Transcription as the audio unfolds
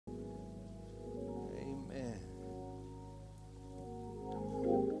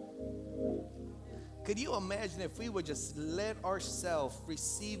Could you imagine if we would just let ourselves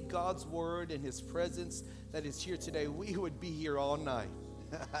receive God's word and his presence that is here today? We would be here all night.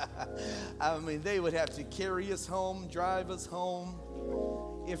 I mean, they would have to carry us home, drive us home.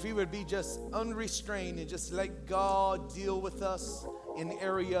 If we would be just unrestrained and just let God deal with us in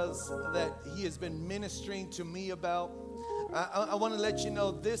areas that he has been ministering to me about. I want to let you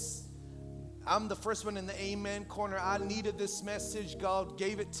know this. I'm the first one in the amen corner. I needed this message. God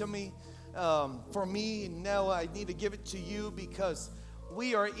gave it to me for me, and now I need to give it to you because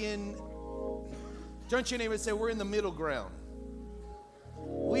we are in, turn to your neighbor and say, we're in the middle ground.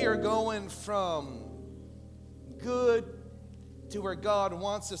 We are going from good to where God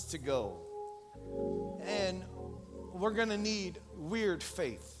wants us to go. And we're going to need weird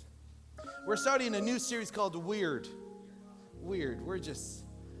faith. We're starting a new series called Weird. We're just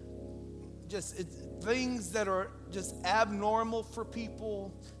things that are just abnormal for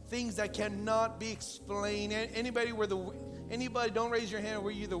people, things that cannot be explained. Anybody don't raise your hand,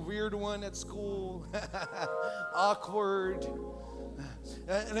 were you the weird one at school? Awkward.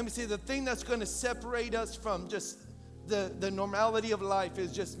 And let me say, the thing that's going to separate us from just the normality of life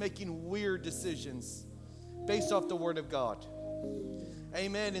is just making weird decisions based off the Word of God.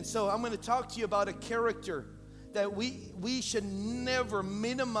 Amen. And so I'm going to talk to you about a character that we should never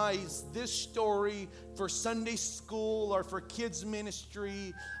minimize this story for Sunday school or for kids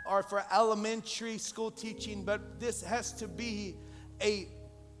ministry or for elementary school teaching, but this has to be a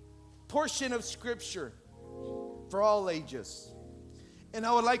portion of Scripture for all ages. And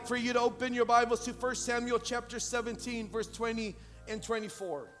I would like for you to open your Bibles to 1 Samuel chapter 17, verse 20 and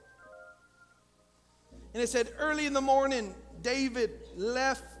 24. And it said, early in the morning, David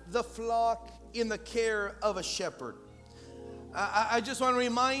left the flock in the care of a shepherd. I just want to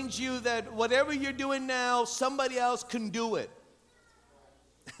remind you that whatever you're doing now, somebody else can do it.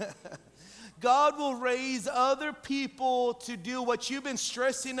 God will raise other people to do what you've been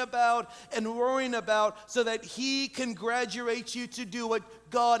stressing about and worrying about so that he can graduate you to do what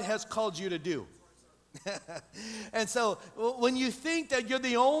God has called you to do. And so when you think that you're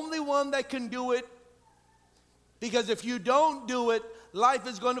the only one that can do it, because if you don't do it, life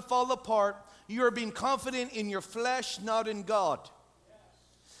is going to fall apart. You are being confident in your flesh, not in God.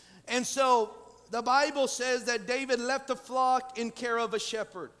 And so the Bible says that David left the flock in care of a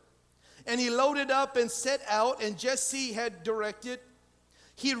shepherd. And he loaded up and set out, and Jesse had directed.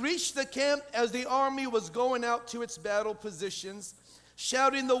 He reached the camp as the army was going out to its battle positions,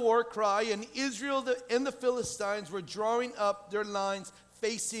 shouting the war cry, and Israel and the Philistines were drawing up their lines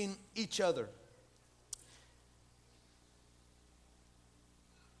facing each other.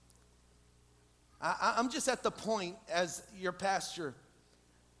 I'm just at the point as your pastor,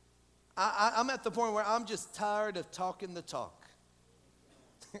 I'm at the point where I'm just tired of talking the talk.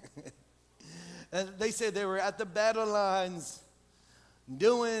 And they said they were at the battle lines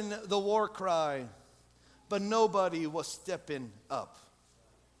doing the war cry, but nobody was stepping up.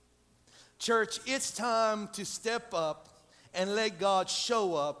 Church, it's time to step up and let God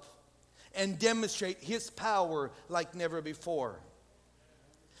show up and demonstrate his power like never before.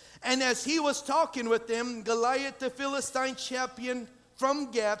 And as he was talking with them, Goliath, the Philistine champion from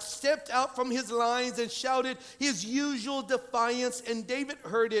Gath, stepped out from his lines and shouted his usual defiance, and David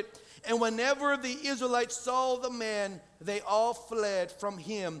heard it. And whenever the Israelites saw the man, they all fled from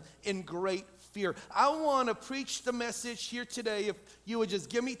him in great fear. I want to preach the message here today, if you would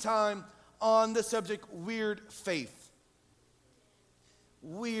just give me time, on the subject weird faith.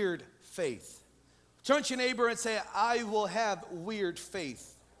 Weird faith. Turn to your neighbor and say, I will have weird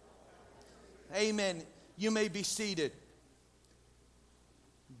faith. Amen. You may be seated.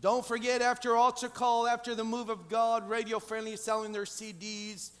 Don't forget, after altar call, after the move of God, Radio Friendly is selling their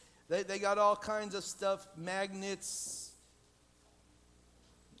CDs. They got all kinds of stuff, magnets.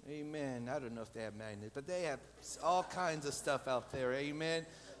 Amen. I don't know if they have magnets, but they have all kinds of stuff out there. Amen.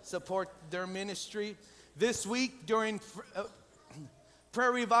 Support their ministry. This week during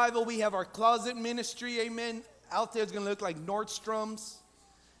prayer revival, we have our closet ministry. Amen. Out there, it's going to look like Nordstrom's.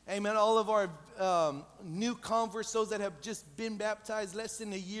 Amen. All of our new converts, those that have just been baptized less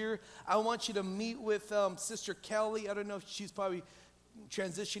than a year, I want you to meet with Sister Kelly. I don't know if she's probably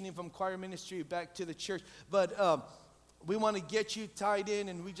transitioning from choir ministry back to the church, but we want to get you tied in,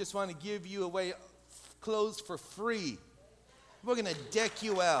 and we just want to give you away clothes for free. We're going to deck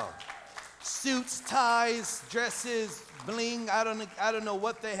you out. Suits, ties, dresses, bling. I don't know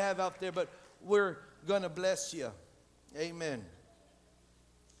what they have out there, but we're going to bless you. Amen.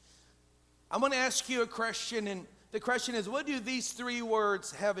 I'm going to ask you a question, and the question is, what do these three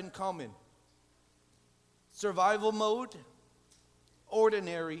words have in common? Survival mode,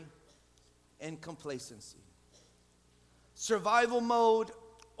 ordinary, and complacency. Survival mode,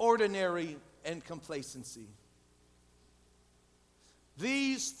 ordinary, and complacency.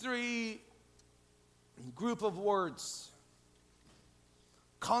 These three group of words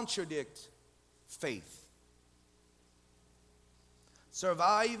contradict faith.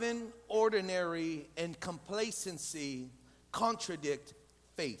 Surviving, ordinary, and complacency contradict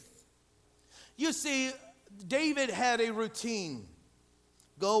faith. You see, David had a routine.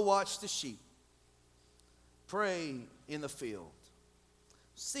 Go watch the sheep. Pray in the field.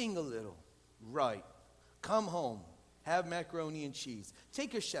 Sing a little. Write. Come home. Have macaroni and cheese.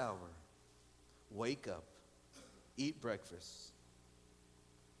 Take a shower. Wake up. Eat breakfast.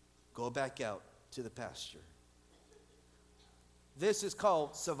 Go back out to the pasture. This is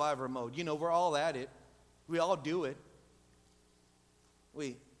called survivor mode. You know, we're all at it. We all do it.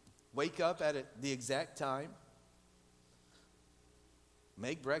 We wake up at the exact time.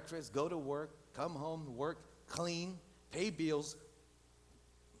 Make breakfast. Go to work. Come home. Work. Clean. Pay bills.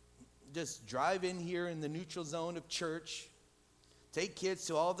 Just drive in here in the neutral zone of church. Take kids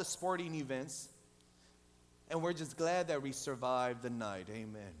to all the sporting events. And we're just glad that we survived the night.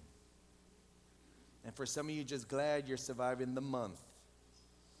 Amen. And for some of you, just glad you're surviving the month.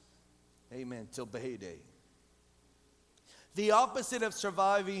 Amen. Till payday. The opposite of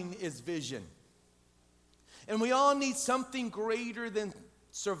surviving is vision. And we all need something greater than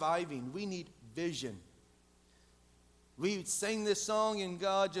surviving. We need vision. We sang this song and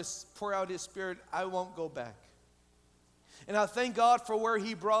God just pour out His Spirit. I won't go back. And I thank God for where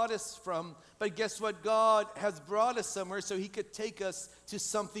He brought us from. But guess what? God has brought us somewhere so He could take us to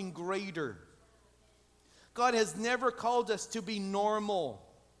something greater. God has never called us to be normal.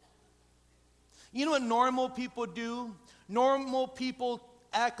 You know what normal people do? Normal people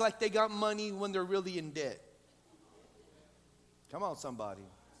act like they got money when they're really in debt. Come on, somebody.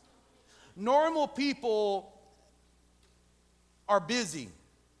 Normal people are busy,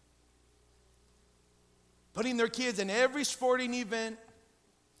 putting their kids in every sporting event,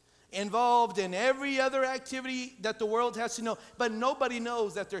 involved in every other activity that the world has to know. But nobody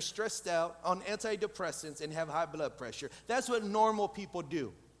knows that they're stressed out on antidepressants and have high blood pressure. That's what normal people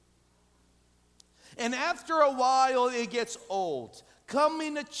do. And after a while, it gets old.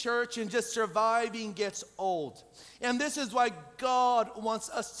 Coming to church and just surviving gets old. And this is why God wants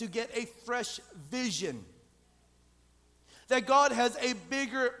us to get a fresh vision. That God has a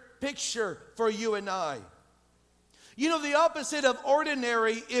bigger picture for you and I. You know, the opposite of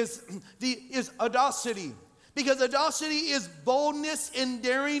ordinary is audacity. Because audacity is boldness and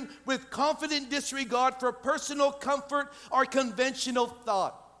daring with confident disregard for personal comfort or conventional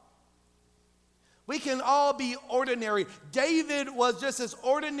thought. We can all be ordinary. David was just this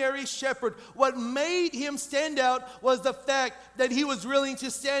ordinary shepherd. What made him stand out was the fact that he was willing to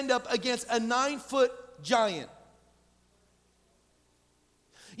stand up against a 9-foot giant.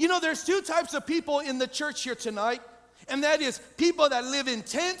 You know, there's two types of people in the church here tonight, and that is people that live in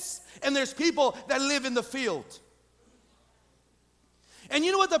tents, and there's people that live in the field. And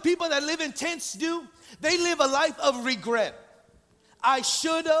you know what the people that live in tents do? They live a life of regret. I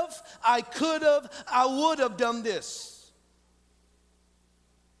should have, I could have, I would have done this.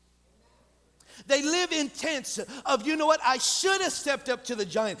 They live in tents of, you know what, I should have stepped up to the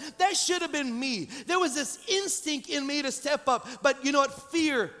giant. That should have been me. There was this instinct in me to step up, but you know what,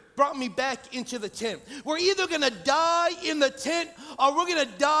 fear brought me back into the tent. We're either going to die in the tent or we're going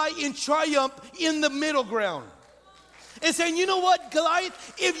to die in triumph in the middle ground. And saying, you know what,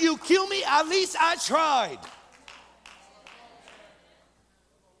 Goliath, if you kill me, at least I tried.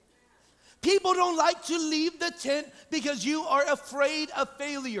 People don't like to leave the tent because you are afraid of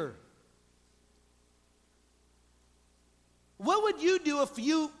failure. What would you do if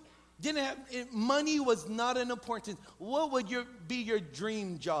you didn't have, if money was not an importance? What would be your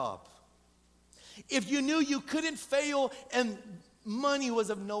dream job? If you knew you couldn't fail and money was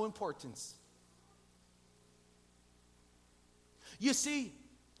of no importance. You see,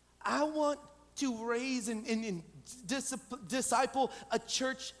 I want to raise and disciple a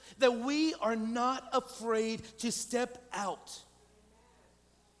church that we are not afraid to step out.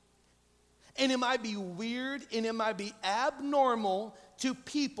 And it might be weird and it might be abnormal to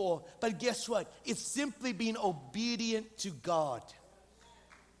people, but guess what? It's simply being obedient to God.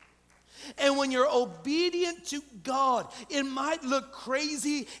 And when you're obedient to God, it might look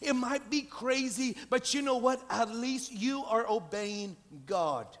crazy, it might be crazy, but you know what? At least you are obeying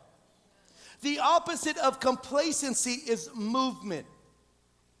God. The opposite of complacency is movement.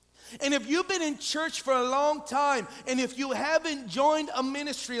 And if you've been in church for a long time, and if you haven't joined a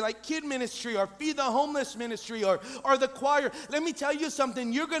ministry like Kid Ministry or Feed the Homeless Ministry or the choir, let me tell you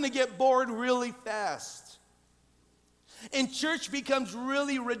something, you're going to get bored really fast. And church becomes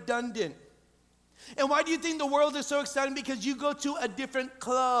really redundant. And why do you think the world is so exciting? Because you go to a different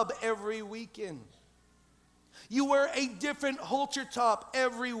club every weekend. You wear a different halter top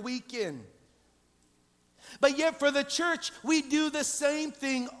every weekend. But yet for the church, we do the same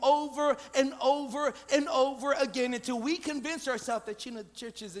thing over and over and over again until we convince ourselves that, the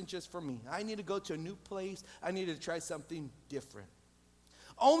church isn't just for me. I need to go to a new place. I need to try something different.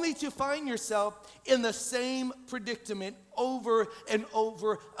 Only to find yourself in the same predicament over and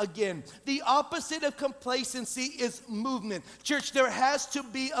over again. The opposite of complacency is movement. Church, there has to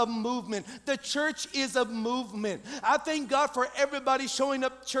be a movement. The church is a movement. I thank God for everybody showing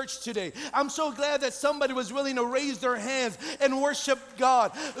up church today. I'm so glad that somebody was willing to raise their hands and worship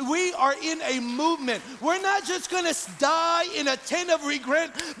God. We are in a movement. We're not just going to die in a tent of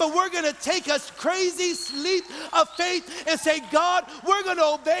regret, but we're going to take a crazy leap of faith and say, God, we're going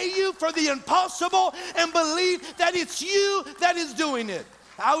to obey you for the impossible and believe that it's you that is doing it.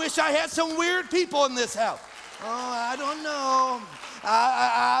 I wish I had some weird people in this house. Oh, I don't know.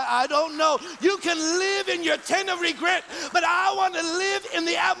 I don't know. You can live in your tent of regret, but I want to live in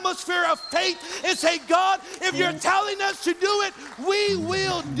the atmosphere of faith and say, God, if you're telling us to do it, we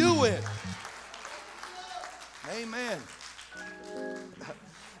will do it. Amen.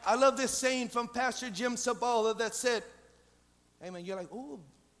 I love this saying from Pastor Jim Sabala that said, amen, you're like, oh,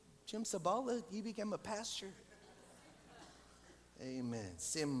 Jim Sabala, he became a pastor. Amen.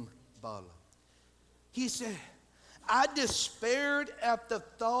 Simbala. He said, I despaired at the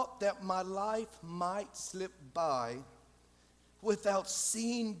thought that my life might slip by without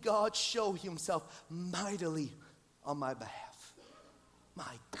seeing God show himself mightily on my behalf.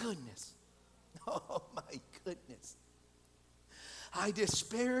 My goodness. Oh, my goodness. I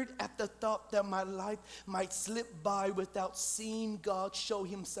despaired at the thought that my life might slip by without seeing God show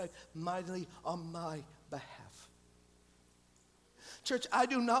himself mightily on my behalf. Church, I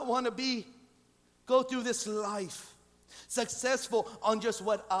do not want to go through this life successful on just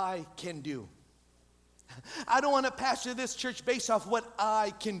what I can do. I don't want to pastor this church based off what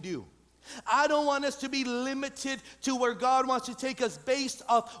I can do. I don't want us to be limited to where God wants to take us based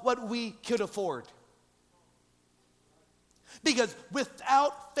off what we could afford. Because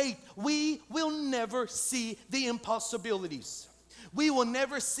without faith, we will never see the impossibilities. We will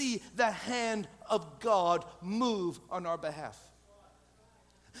never see the hand of God move on our behalf.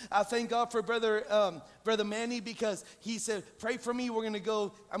 I thank God for Brother Manny, because he said, pray for me. I'm going to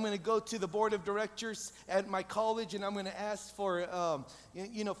go to the board of directors at my college, and I'm going to ask for,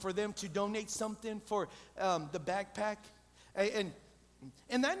 for them to donate something for the backpack. And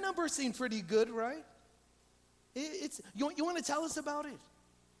that number seemed pretty good, right? You want to tell us about it?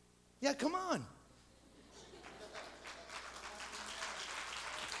 Yeah, come on.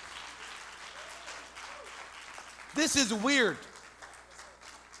 This is weird.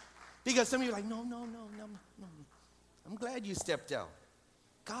 Because some of you are like, no. I'm glad you stepped out.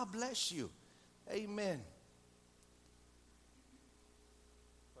 God bless you. Amen.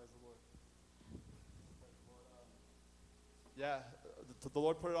 Praise the Lord. Yeah, the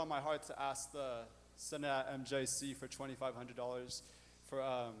Lord put it on my heart to ask the Senate at MJC for $2,500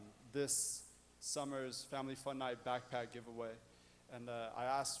 for this summer's Family Fun Night backpack giveaway. And I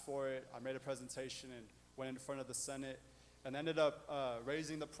asked for it. I made a presentation and went in front of the Senate, and ended up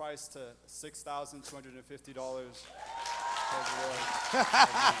raising the price to $6,250. Praise the Lord.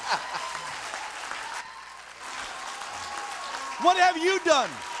 What have you done?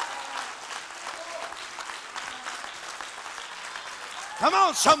 Come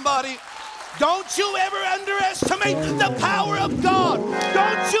on, somebody. Don't you ever underestimate the power of God.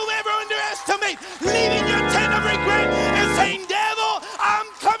 Don't you ever underestimate leaving your tent of regret and saying, devil, I'm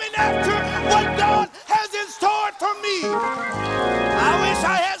coming after what God has in store for me. I wish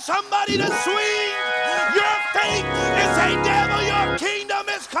I had somebody to swing your faith and say, devil, your kingdom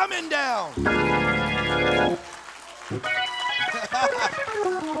is coming down.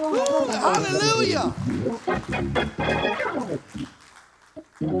 Hallelujah.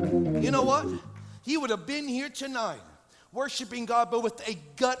 You know what? He would have been here tonight worshiping God, but with a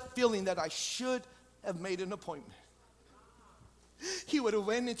gut feeling that I should have made an appointment. He would have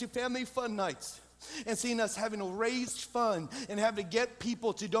went into Family Fun Nights and seen us having to raise fund and having to get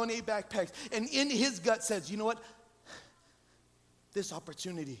people to donate backpacks. And in his gut says, you know what? This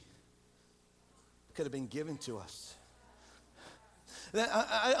opportunity could have been given to us.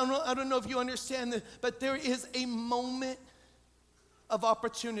 I don't know if you understand this, but there is a moment of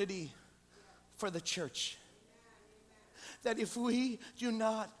opportunity for the church. That if we do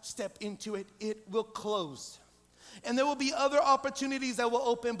not step into it, it will close. And there will be other opportunities that will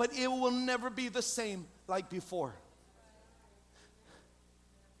open, but it will never be the same like before.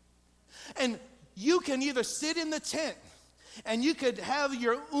 And you can either sit in the tent and you could have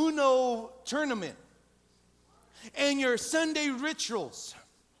your Uno tournament and your Sunday rituals,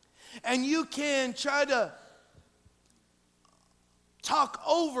 and you can try to talk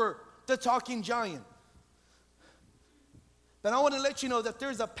over the talking giant. But I want to let you know that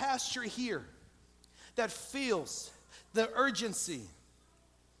there's a pastor here that feels the urgency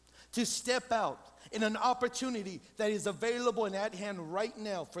to step out in an opportunity that is available and at hand right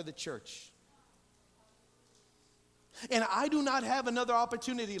now for the church. And I do not have another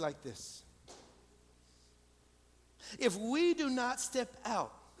opportunity like this. If we do not step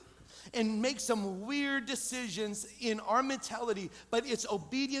out and make some weird decisions in our mentality, but it's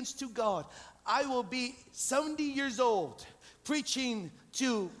obedience to God, I will be 70 years old preaching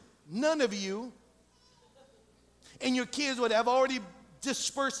to none of you, and your kids would have already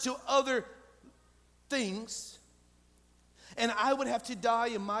dispersed to other things, and I would have to die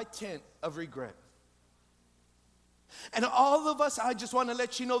in my tent of regret. And all of us, I just want to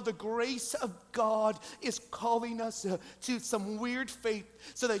let you know the grace of God is calling us to some weird faith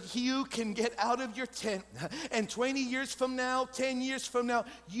so that you can get out of your tent. And 20 years from now, 10 years from now,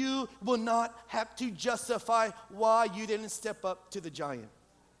 you will not have to justify why you didn't step up to the giant.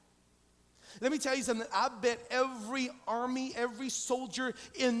 Let me tell you something. I bet every army, every soldier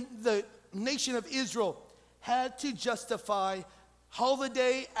in the nation of Israel had to justify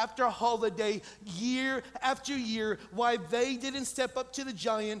holiday after holiday, year after year, why they didn't step up to the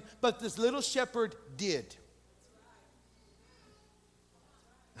giant, but this little shepherd did.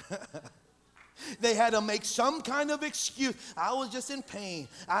 They had to make some kind of excuse. I was just in pain.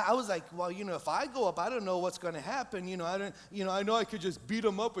 I was like, well, if I go up, I don't know what's going to happen. I know I could just beat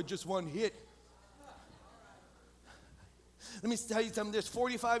him up with just one hit. Let me tell you something. There's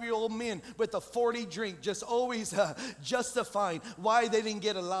 45-year-old men with a 40 drink just always justifying why they didn't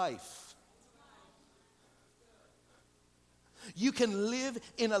get a life. You can live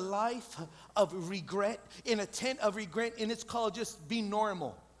in a life of regret, in a tent of regret, and it's called just be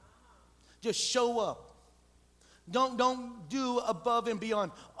normal. Just show up. Don't do above and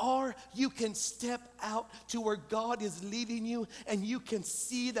beyond. Or you can step out to where God is leading you, and you can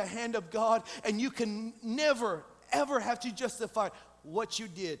see the hand of God, and you can never ever have to justify what you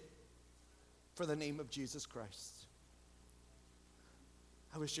did for the name of Jesus Christ.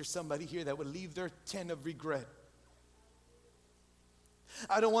 I wish there's somebody here that would leave their tent of regret.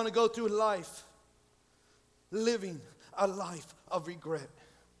 I don't want to go through life living a life of regret.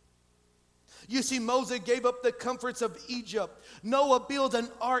 You see, Moses gave up the comforts of Egypt. Noah built an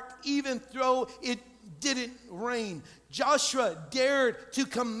ark even though it didn't rain. Joshua dared to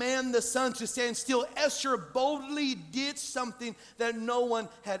command the sun to stand still. Esther boldly did something that no one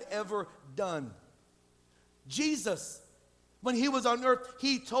had ever done. Jesus, when he was on earth,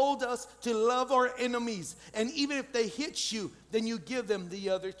 he told us to love our enemies. And even if they hit you, then you give them the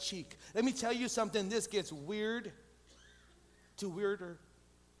other cheek. Let me tell you something. This gets weird to weirder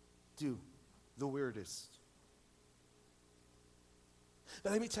to the weirdest.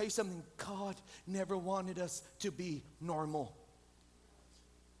 But let me tell you something. God never wanted us to be normal.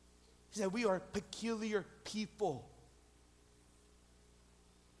 He said we are peculiar people.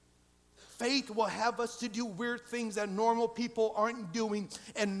 Faith will have us to do weird things that normal people aren't doing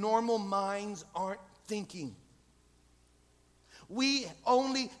and normal minds aren't thinking. We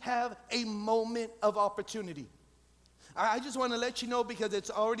only have a moment of opportunity. I just want to let you know because it's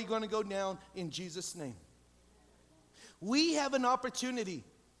already going to go down in Jesus' name. We have an opportunity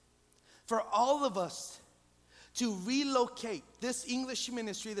for all of us to relocate. This English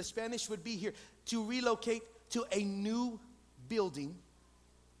ministry, the Spanish would be here, to relocate to a new building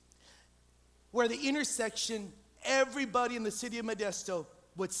where the intersection everybody in the city of Modesto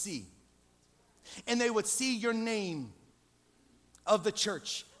would see. And they would see your name of the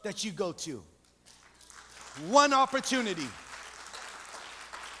church that you go to. One opportunity.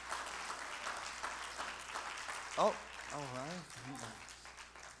 Oh. All right.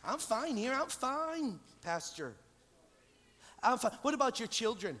 I'm fine here. I'm fine, Pastor. I'm fine. What about your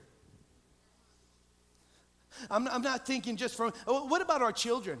children? I'm not thinking just from, what about our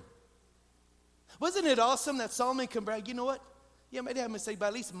children? Wasn't it awesome that Solomon can brag, you know what? Yeah, my dad would say, but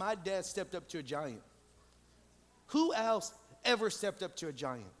at least my dad stepped up to a giant. Who else ever stepped up to a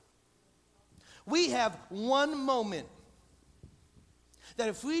giant? We have one moment That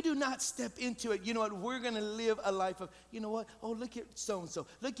if we do not step into it, you know what, we're going to live a life of, you know what, oh, look at so-and-so,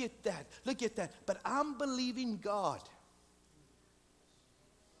 look at that, look at that. But I'm believing God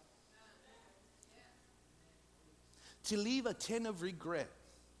to leave a tent of regret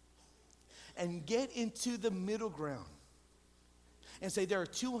and get into the middle ground and say there are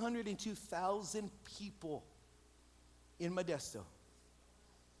 202,000 people in Modesto.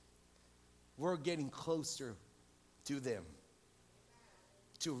 We're getting closer to them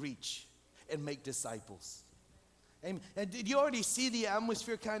to reach and make disciples. Amen. And did you already see the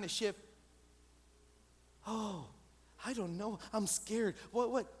atmosphere kind of shift? Oh, I don't know. I'm scared.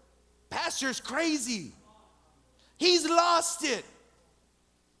 What? Pastor's crazy. He's lost it.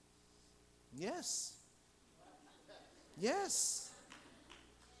 Yes. Yes.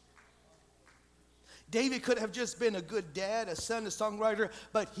 David could have just been a good dad, a son, a songwriter,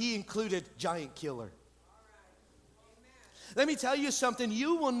 but he included giant killer. Let me tell you something.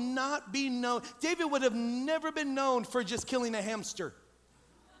 You will not be known. David would have never been known for just killing a hamster.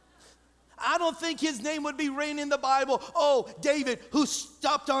 I don't think his name would be written in the Bible. Oh, David who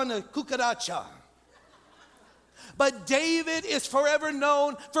stopped on a cucaracha. But David is forever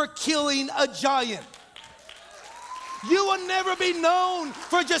known for killing a giant. You will never be known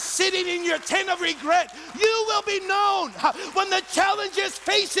for just sitting in your tent of regret. You will be known when the challenges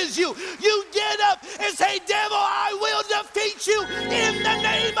faces you. You get up and say, devil, I will defeat you in the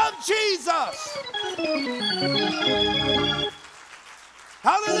name of Jesus.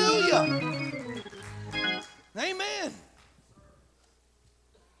 Hallelujah. Amen.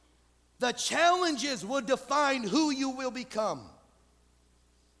 The challenges will define who you will become.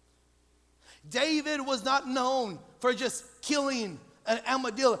 David was not known for just killing an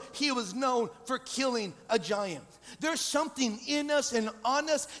armadillo. He was known for killing a giant. There's something in us and on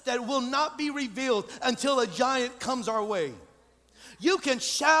us that will not be revealed until a giant comes our way. You can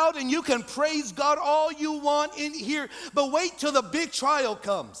shout and you can praise God all you want in here, but wait till the big trial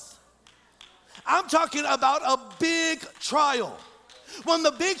comes. I'm talking about a big trial. When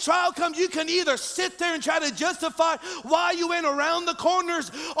the big trial comes, you can either sit there and try to justify why you went around the corners,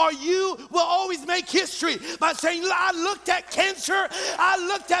 or you will always make history by saying, I looked at cancer, I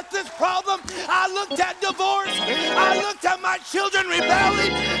looked at this problem, I looked at divorce, I looked at my children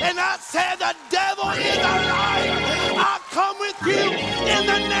rebelling, and I said, the devil is a liar. I come with you in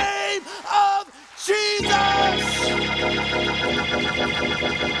the name of Jesus.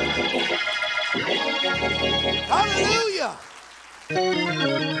 Hallelujah.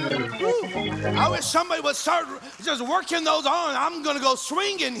 I wish somebody would start just working those on. I'm going to go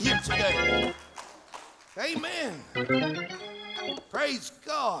swinging here today. Amen. Praise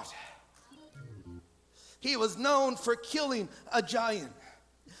God. He was known for killing a giant.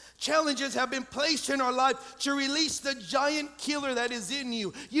 Challenges have been placed in our life to release the giant killer that is in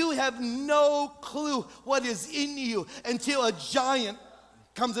you. You have no clue what is in you until a giant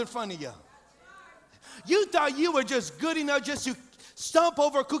comes in front of you. You thought you were just good enough just to stomp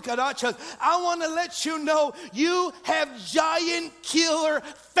over cucarachas. I want to let you know you have giant killer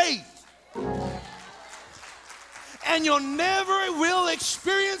faith. And you'll never will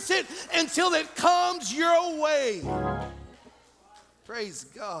experience it until it comes your way. Praise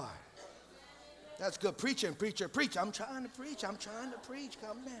God. That's good preaching, preacher, preach. I'm trying to preach. I'm trying to preach.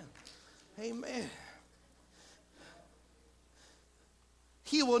 Come on. Amen.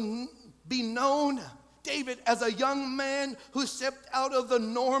 He will be known, David, as a young man who stepped out of the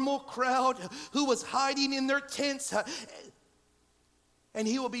normal crowd, who was hiding in their tents. And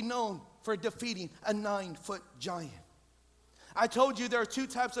he will be known for defeating a 9-foot giant. I told you there are two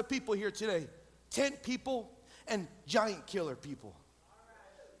types of people here today. Tent people and giant killer people.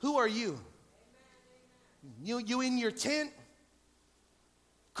 Who are you? You in your tent?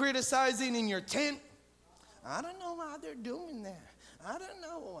 Criticizing in your tent? I don't know why they're doing that. I don't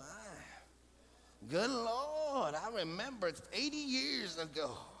know why. Good Lord, I remember it's 80 years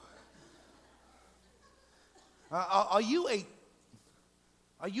ago. Are you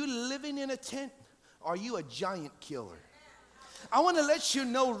living in a tent? Or are you a giant killer? I want to let you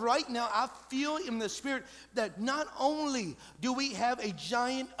know right now, I feel in the spirit that not only do we have a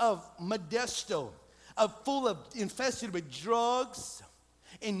giant of Modesto, full of infested with drugs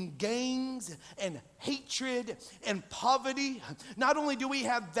and gangs and hatred and poverty. Not only do we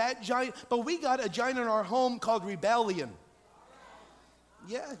have that giant, but we got a giant in our home called rebellion.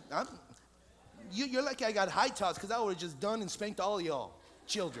 Yeah, you're lucky I got high toss, because I would have just done and spanked all y'all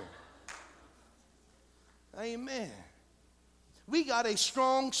children. Amen. We got a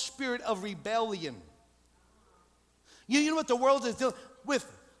strong spirit of rebellion. You know what the world is doing? With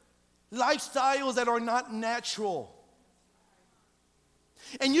lifestyles that are not natural.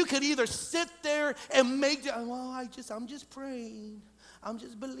 And you could either sit there and make, well, I'm just praying. I'm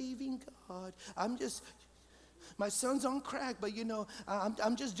just believing God. My son's on crack, but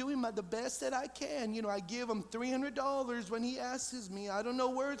I'm just doing the best that I can. I give him $300 when he asks me. I don't know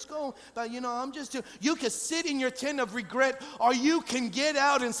where it's going, but I'm just doing. You can sit in your tent of regret, or you can get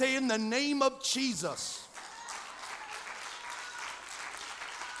out and say, in the name of Jesus.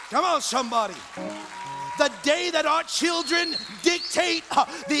 Come on, somebody. The day that our children dictate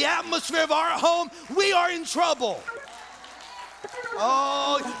the atmosphere of our home, we are in trouble.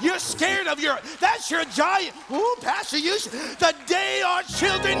 Oh, you're scared of that's your giant. Ooh, Pastor, the day our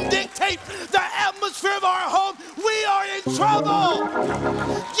children dictate the atmosphere of our home, we are in trouble.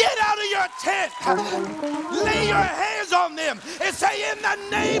 Get out of your tent. Lay your hands on them and say, in the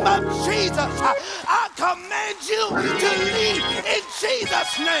name of Jesus, I command you to leave in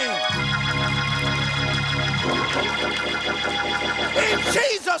Jesus' name. In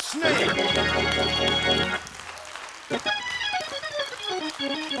Jesus' name.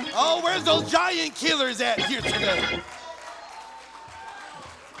 Oh, where's those giant killers at here today?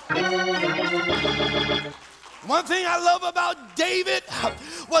 One thing I love about David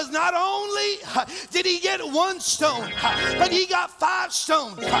was not only did he get one stone, but he got 5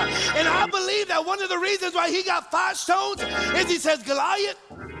 stones. And I believe that one of the reasons why he got 5 stones is he says, Goliath,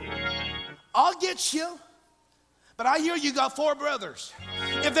 I'll get you, but I hear you got 4 brothers.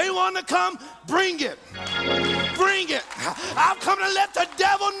 If they want to come, bring it. Bring it. I've come to let the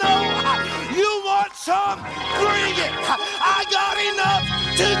devil know you want some, bring it. I got enough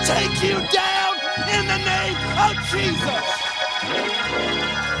to take you down in the name of Jesus.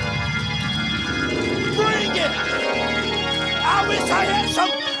 Bring it. I wish I had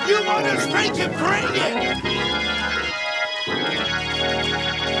some. You want to spank it, bring it.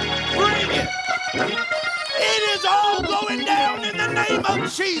 Bring it. It is all going down in the name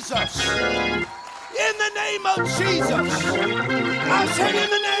of Jesus. In the name of Jesus. I said in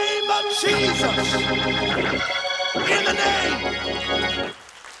the name of Jesus. In the name.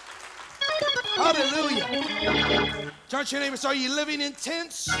 Hallelujah. Turn to your neighbor. Are you living in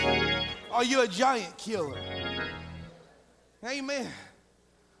tents? Are you a giant killer? Amen.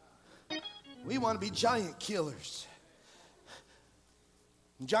 We want to be giant killers.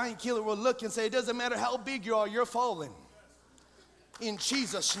 Giant killer will look and say, it doesn't matter how big you are, you're falling. In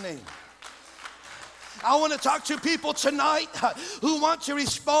Jesus' name. I want to talk to people tonight who want to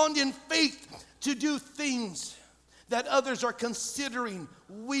respond in faith to do things that others are considering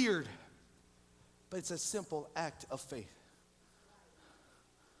weird. But it's a simple act of faith.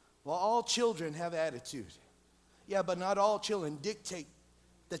 Well, all children have attitude. Yeah, but not all children dictate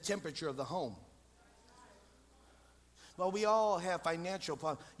the temperature of the home. Well, we all have financial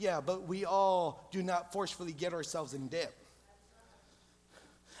problems. Yeah, but we all do not forcefully get ourselves in debt.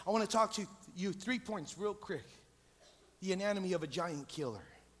 I want to talk to you 3 points real quick. The anatomy of a giant killer.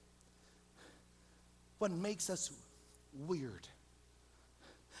 What makes us weird?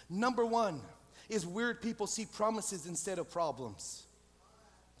 Number 1 is weird people see promises instead of problems.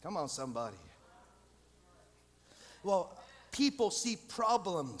 Come on, somebody. Well, people see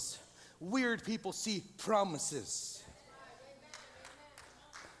problems. Weird people see promises.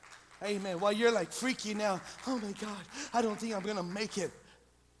 Amen. While you're like freaking out, oh my God, I don't think I'm going to make it.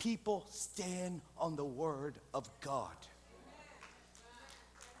 People stand on the word of God.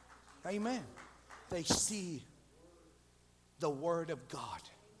 Amen. They see the word of God,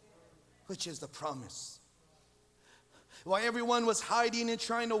 which is the promise. While everyone was hiding and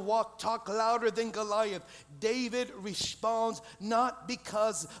trying to talk louder than Goliath, David responds not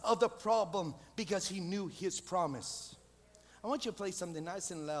because of the problem, because he knew his promise. I want you to play something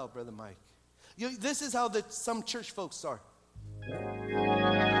nice and loud, Brother Mike. This is how some church folks are.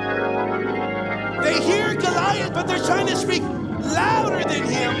 They hear Goliath, but they're trying to speak louder than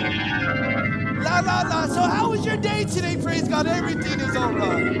him. La, la, la. So how was your day today? Praise God. Everything is all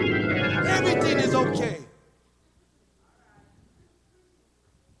right. Everything is okay.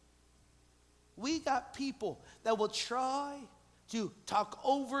 We got people that will try to talk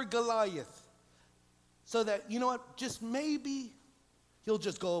over Goliath so that, you know what, just maybe he'll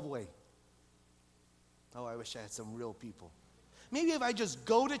just go away. Oh, I wish I had some real people. Maybe if I just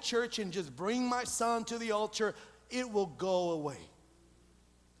go to church and just bring my son to the altar, it will go away.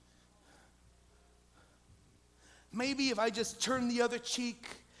 Maybe if I just turn the other cheek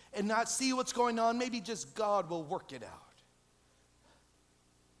and not see what's going on, maybe just God will work it out.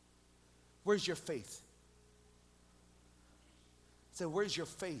 Where's your faith? So where's your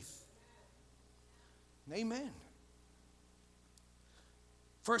faith? Amen.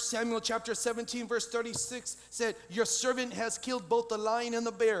 1 Samuel chapter 17, verse 36 said, your servant has killed both the lion and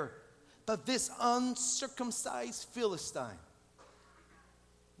the bear, but this uncircumcised Philistine.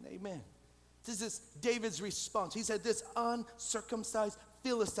 Amen. This is David's response. He said, this uncircumcised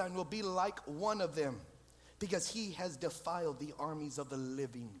Philistine will be like one of them, because he has defiled the armies of the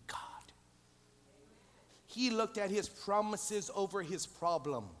living God. He looked at his promises over his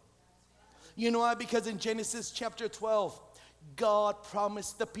problem. You know why? Because in Genesis chapter 12, God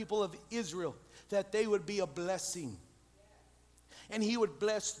promised the people of Israel that they would be a blessing. And he would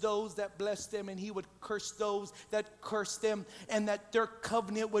bless those that blessed them, and he would curse those that cursed them, and that their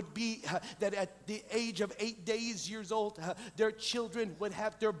covenant would be that at the age of 8 years old, their children would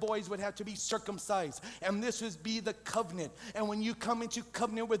have, their boys would have to be circumcised. And this would be the covenant. And when you come into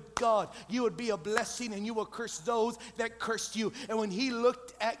covenant with God, you would be a blessing, and you will curse those that cursed you. And when he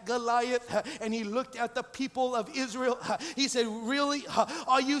looked at Goliath, and he looked at the people of Israel, he said, really?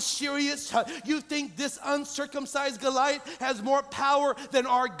 Are you serious? You think this uncircumcised Goliath has more power than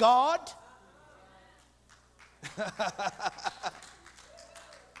our God?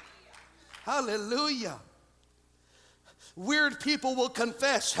 Hallelujah. Weird people will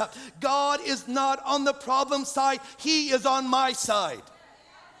confess, God is not on the problem side, he is on my side.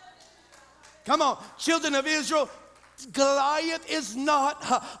 Come on, children of Israel, Goliath is not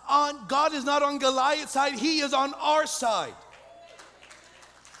on, God is not on Goliath's side, he is on our side.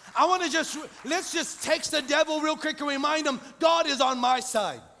 I want to let's just text the devil real quick and remind him, God is on my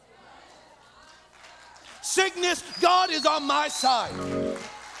side. Sickness, God is on my side.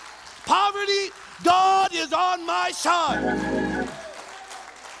 Poverty, God is on my side.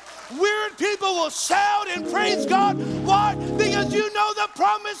 Weird people will shout and praise God. Why? Because you know the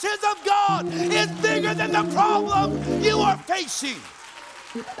promises of God is bigger than the problem you are facing.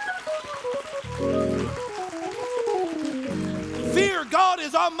 Fear, God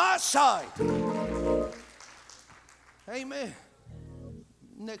is on my side. Amen.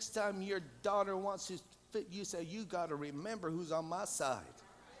 Next time your daughter wants to fit, you say, you got to remember who's on my side.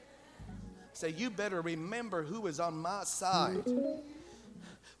 Say, you better remember who is on my side.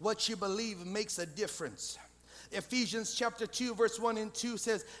 What you believe makes a difference. Ephesians chapter 2, verse 1 and 2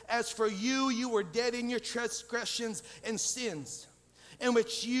 says, as for you, you were dead in your transgressions and sins, in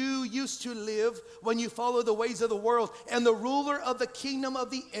which you used to live when you followed the ways of the world and the ruler of the kingdom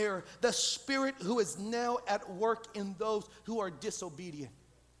of the air, the spirit who is now at work in those who are disobedient.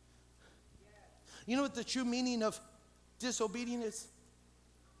 You know what the true meaning of disobedient is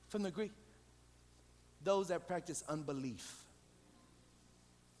from the Greek? Those that practice unbelief.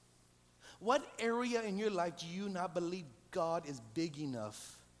 What area in your life do you not believe God is big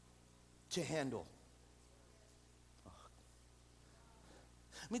enough to handle?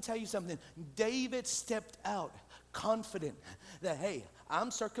 Let me tell you something. David stepped out confident that, hey,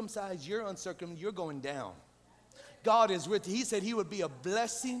 I'm circumcised, you're uncircumcised, you're going down. God is with you. He said he would be a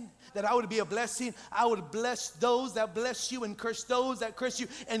blessing, that I would be a blessing. I would bless those that bless you and curse those that curse you.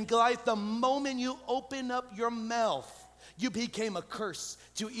 And Goliath, the moment you open up your mouth, you became a curse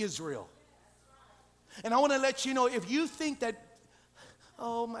to Israel. And I want to let you know, if you think that,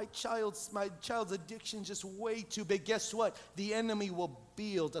 oh, my child's addiction is just way too big, guess what? The enemy will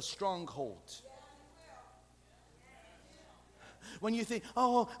build a stronghold. When you think,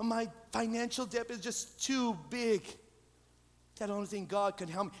 oh, my financial debt is just too big, that only thing God can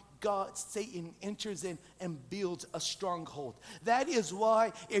help me. God, Satan enters in and builds a stronghold. That is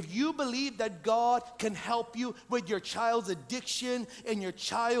why if you believe that God can help you with your child's addiction and your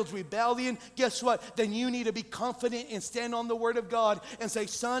child's rebellion, guess what? Then you need to be confident and stand on the word of God and say,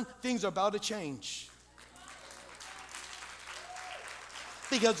 son, things are about to change.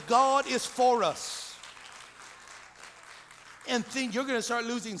 Because God is for us. And think you're going to start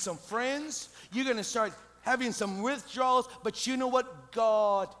losing some friends. You're going to start having some withdrawals. But you know what?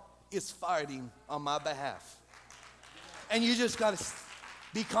 God is fighting on my behalf. And you just got to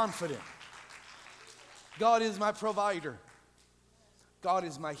be confident. God is my provider. God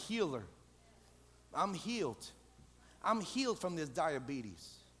is my healer. I'm healed. I'm healed from this diabetes.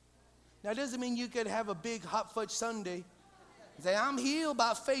 Now, it doesn't mean you could have a big hot fudge sundae and say, I'm healed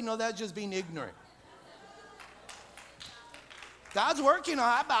by faith. No, that's just being ignorant. God's working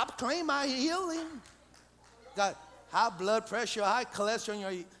on it. I claim my healing. Got high blood pressure, high cholesterol, and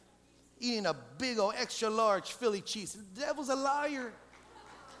you're eating a big old extra large Philly cheese. The devil's a liar.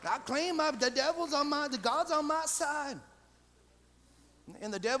 I claim the devil's on the God's on my side.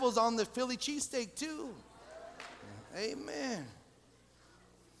 And the devil's on the Philly cheesesteak too. Amen.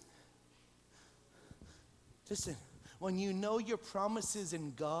 Listen, when you know your promises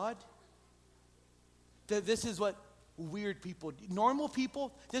in God, this is what weird people do. Normal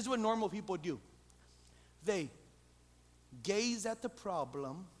people, this is what normal people do. They gaze at the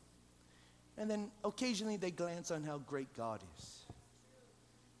problem, and then occasionally they glance on how great God is.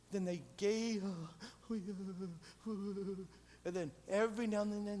 Then they gaze, and then every now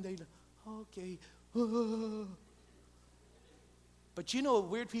and then they, okay. But you know what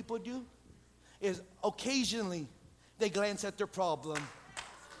weird people do? Is occasionally they glance at their problem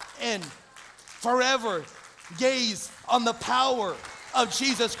and forever gaze on the power of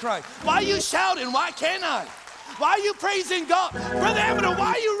Jesus Christ. Why are you shouting? Why can't I? Why are you praising God? Brother Amador,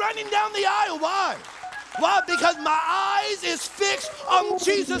 why are you running down the aisle? Why? Why? Because my eyes is fixed on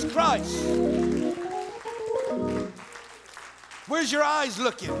Jesus Christ. Where's your eyes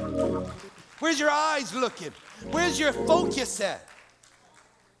looking? Where's your eyes looking? Where's your focus at?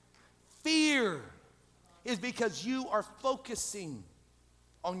 Fear is because you are focusing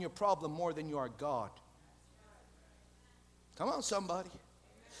on your problem more than you are God. Come on, somebody.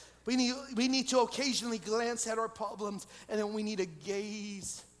 We need to occasionally glance at our problems, and then we need to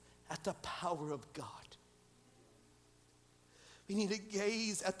gaze at the power of God. We need to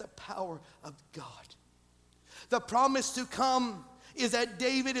gaze at the power of God. The promise to come is that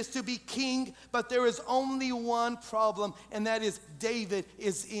David is to be king, but there is only one problem, and that is David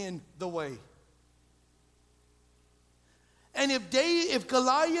is in the way. And if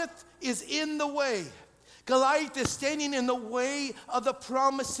Goliath is in the way, Goliath is standing in the way of the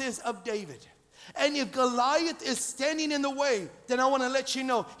promises of David. And if Goliath is standing in the way, then I want to let you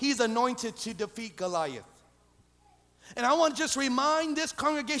know he's anointed to defeat Goliath. And I want to just remind this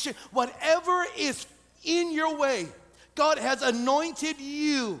congregation, whatever is in your way, God has anointed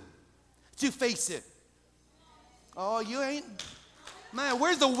you to face it. Oh, you ain't... Man,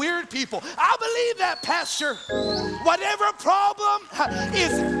 where's the weird people? I believe that, Pastor. Whatever problem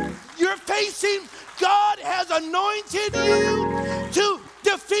is you're facing, God has anointed you to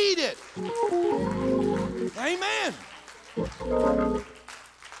defeat it. Amen.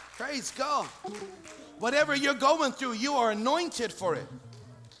 Praise God. Whatever you're going through, you are anointed for it.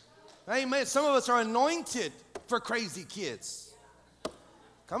 Amen. Some of us are anointed for crazy kids.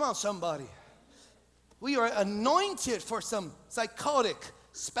 Come on, somebody. We are anointed for some psychotic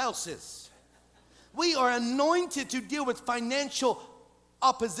spouses. We are anointed to deal with financial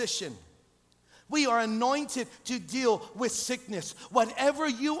opposition. We are anointed to deal with sickness. Whatever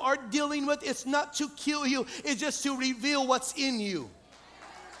you are dealing with, it's not to kill you, it's just to reveal what's in you.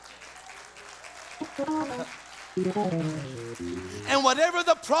 And whatever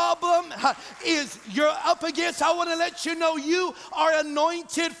the problem is you're up against, I want to let you know you are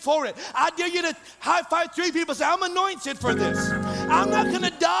anointed for it. I dare you to high five 3 people and say, I'm anointed for this. I'm not going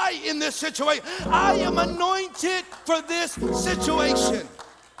to die in this situation. I am anointed for this situation.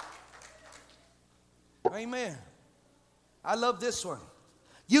 Amen. I love this one.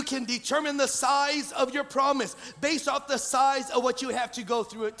 You can determine the size of your promise based off the size of what you have to go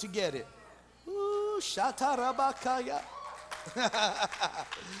through it to get it. Ooh, shatarabakaya.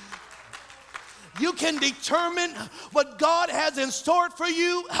 You can determine what God has in store for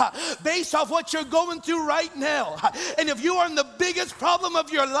you based off what you're going through right now. And if you are in the biggest problem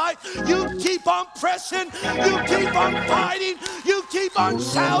of your life, you keep on pressing, you keep on fighting, you keep on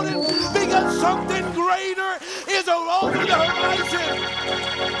shouting, because something greater is over the horizon.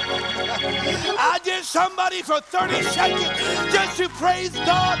 I did somebody for 30 seconds just to praise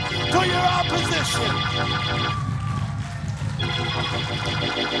God for your opposition.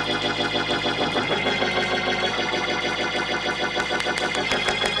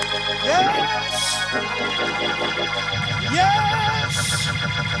 Yes! Yes!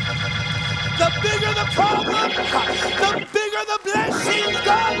 The bigger the problem, the bigger the blessing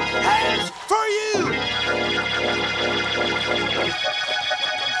God has for you.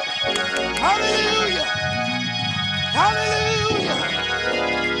 Hallelujah! Hallelujah!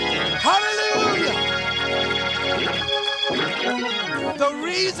 Hallelujah! The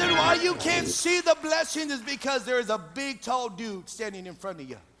reason why you can't see the blessing is because there is a big, tall dude standing in front of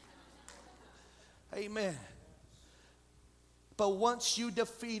you. Amen. But once you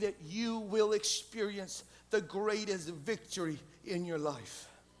defeat it, you will experience the greatest victory in your life.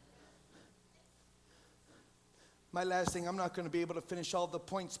 My last thing, I'm not going to be able to finish all the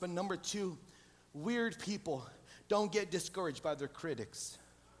points, but number 2, weird people don't get discouraged by their critics.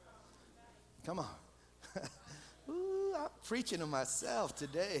 Come on. Ooh, I'm preaching to myself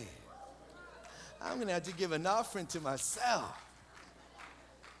today. I'm going to have to give an offering to myself.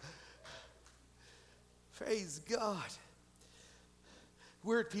 Praise God.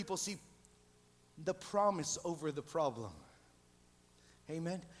 Weird people see the promise over the problem.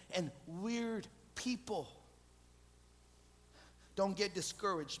 Amen. And weird people Don't get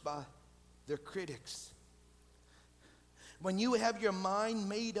discouraged by their critics. When you have your mind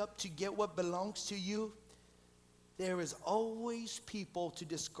made up to get what belongs to you, there is always people to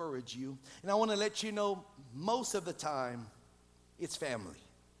discourage you. And I want to let you know, most of the time, it's family.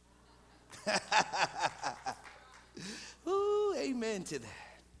 Ooh, amen to that.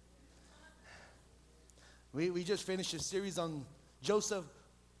 We just finished a series on Joseph.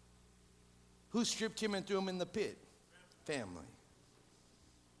 Who stripped him and threw him in the pit? Family.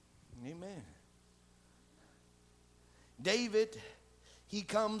 Amen. David, he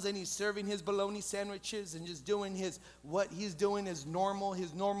comes and he's serving his bologna sandwiches and just doing what he's doing is normal,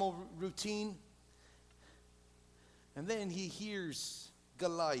 his normal routine. And then he hears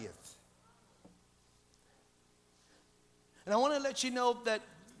Goliath. And I want to let you know that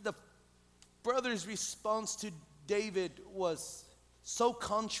the brother's response to David was so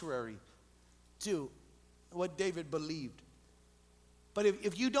contrary to what David believed. But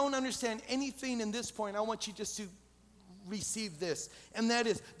if you don't understand anything in this point, I want you just to receive this. And that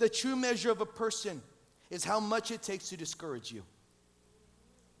is, the true measure of a person is how much it takes to discourage you.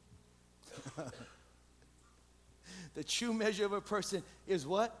 The true measure of a person is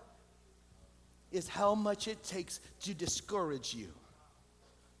what? Is how much it takes to discourage you.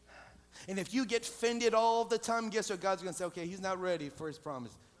 And if you get offended all the time, guess what? God's going to say, okay, he's not ready for his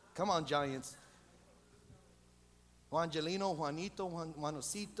promise. Come on, giants. Juangelino, Juanito,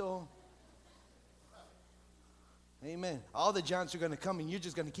 Juanosito. Amen. All the giants are going to come and you're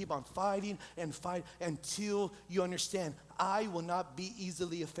just going to keep on fighting and fight until you understand, I will not be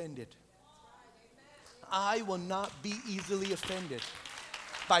easily offended. I will not be easily offended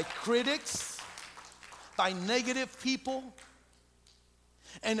by critics, by negative people.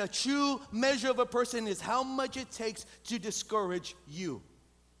 And a true measure of a person is how much it takes to discourage you.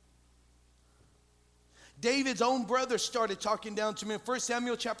 David's own brother started talking down to him. In 1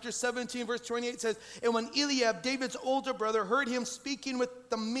 Samuel chapter 17, verse 28 says, and when Eliab, David's older brother, heard him speaking with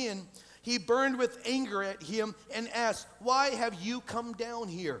the men, he burned with anger at him and asked, why have you come down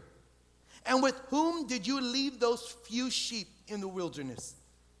here? And with whom did you leave those few sheep in the wilderness?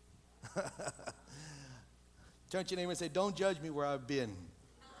 Turn to your neighbor and say, don't judge me where I've been.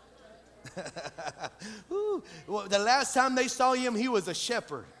 Well, the last time they saw him, he was a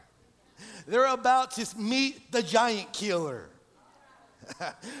shepherd. They're about to meet the giant killer.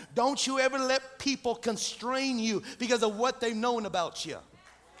 Don't you ever let people constrain you because of what they've known about you.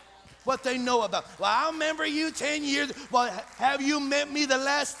 What they know about. Well, I remember you 10 years. Well, have you met me the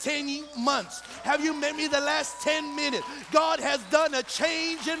last 10 months? Have you met me the last 10 minutes? God has done a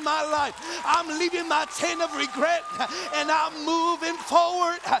change in my life. I'm leaving my tent of regret and I'm moving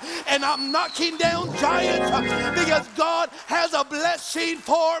forward and I'm knocking down giants because God has a blessing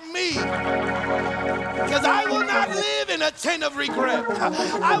for me. Because I will not live in a tent of regret.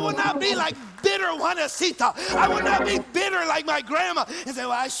 I will not be like bitter Juanesita. I will not be bitter like my grandma and say,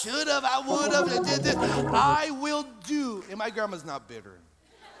 well, I should have, I would have, I did this. I will do, and my grandma's not bitter,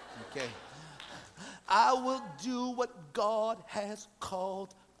 okay? I will do what God has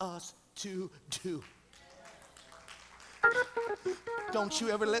called us to do. Don't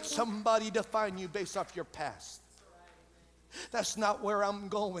you ever let somebody define you based off your past. That's not where I'm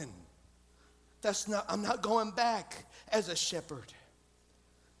going. I'm not going back as a shepherd.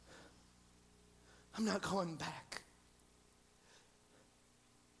 I'm not going back.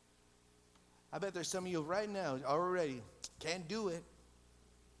 I bet there's some of you right now already can't do it.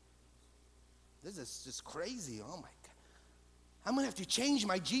 This is just crazy. Oh my God. I'm going to have to change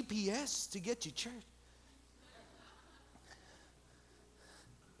my GPS to get to church.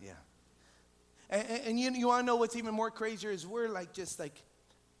 Yeah. And you want to know what's even more crazier is we're just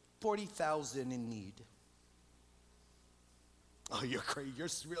 40,000 in need. Oh, you're crazy. You're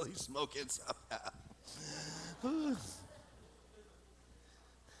really smoking somehow.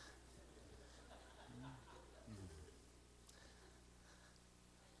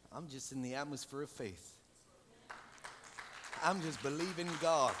 I'm just in the atmosphere of faith. I'm just believing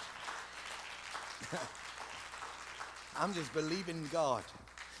God. I'm just believing God.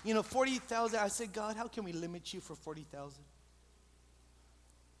 40,000, I said, God, how can we limit you for 40,000?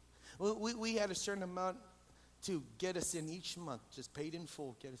 Well, we had a certain amount to get us in each month, just paid in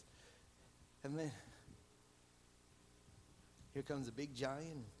full, get us. And then here comes a big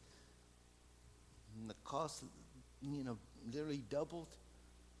giant, and the cost, literally doubled.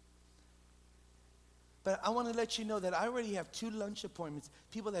 But I want to let you know that I already have 2 lunch appointments,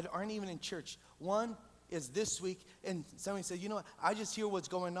 people that aren't even in church. One is this week, and somebody said, you know what, I just hear what's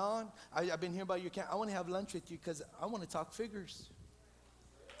going on. I've been hearing about your camp. I want to have lunch with you because I want to talk figures.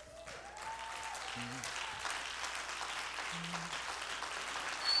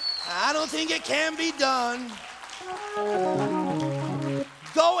 I don't think it can be done.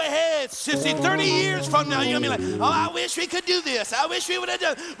 Go ahead, sissy. 30 years from now, you're going to be like, oh, I wish we could do this. I wish we would have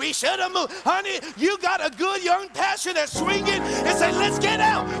done. We should have moved. Honey, you got a good young pastor that's swinging and say, let's get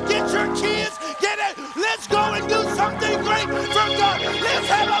out. Get your kids. Get out. Let's go and do something great for God. Let's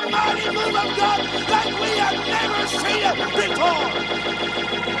have a mighty move of God like we have never seen it before.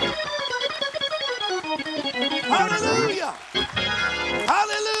 Hallelujah.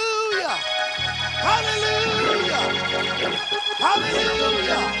 Hallelujah. Hallelujah.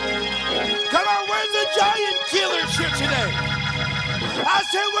 Hallelujah. Come on, where's the giant killers here today? I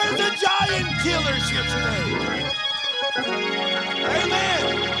said, where's the giant killers here today? Amen.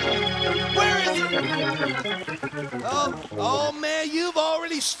 Where is it? Oh man, you've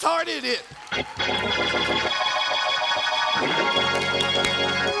already started it.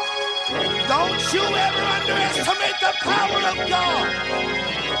 Don't you ever underestimate the power of God.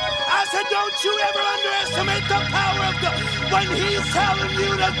 I said, don't you ever underestimate the power of God. When he's telling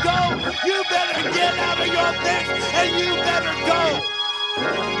you to go, you better get out of your bed and you better go.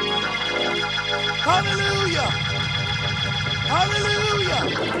 Hallelujah. Hallelujah.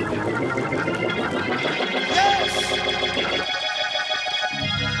 Yes.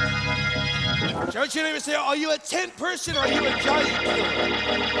 Church, you never say, are you a tent person or are you a giant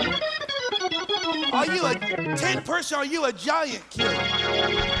killer? Are you a tent person or are you a giant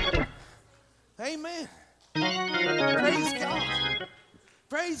killer? Amen. Praise God.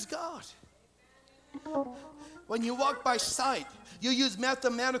 Praise God. When you walk by sight, you use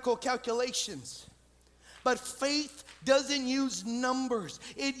mathematical calculations. But faith doesn't use numbers.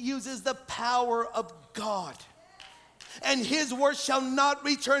 It uses the power of God. And his word shall not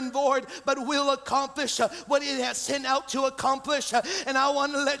return void, but will accomplish what it has sent out to accomplish. And I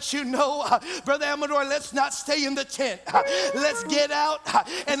want to let you know, Brother Amador, let's not stay in the tent. Let's get out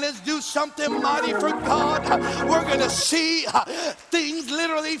and let's do something mighty for God. We're going to see things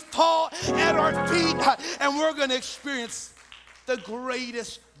literally fall at our feet, and we're going to experience the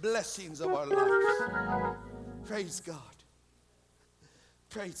greatest blessings of our lives. Praise God.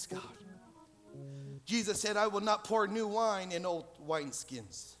 Praise God. Jesus said, I will not pour new wine in old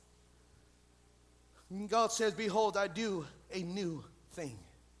wineskins. And God says, behold, I do a new thing.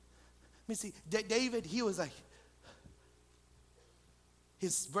 You see, David, he was like,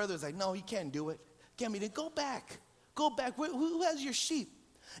 his brother's like, no, he can't do it. Can't be done. Go back. Go back. Who has your sheep?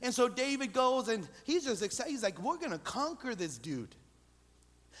 And so David goes and he's just excited. He's like, we're going to conquer this dude.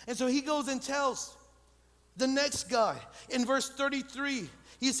 And so he goes and tells the next guy in verse 33,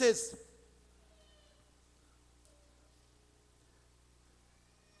 he says,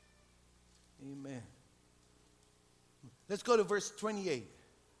 amen. Let's go to verse 28.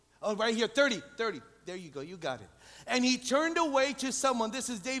 Oh, right here, 30. There you go, you got it. And he turned away to someone, this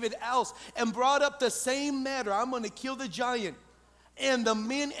is David else, and brought up the same matter. I'm going to kill the giant. And the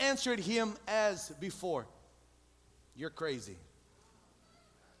men answered him as before. You're crazy.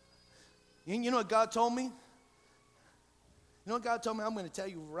 You know what God told me? You know what God told me? I'm going to tell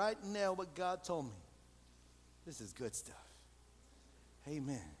you right now what God told me. This is good stuff.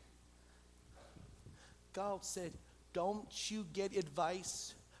 Amen. God said, don't you get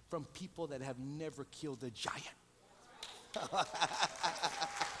advice from people that have never killed a giant.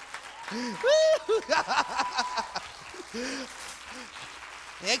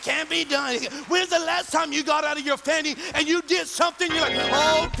 It can't be done. When's the last time you got out of your fanny and you did something? You're like,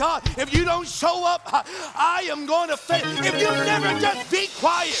 oh God, if you don't show up, I am going to fail. If you never just be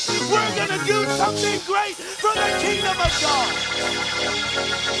quiet, we're going to do something great for the kingdom of God.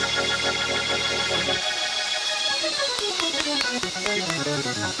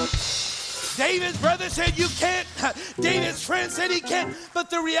 David's brother said you can't. David's friend said he can't. But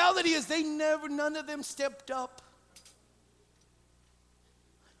the reality is none of them stepped up.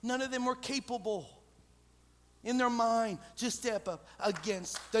 None of them were capable in their mind to step up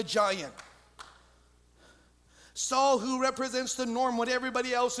against the giant. Saul, who represents the norm, what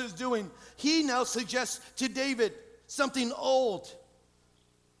everybody else is doing, he now suggests to David something old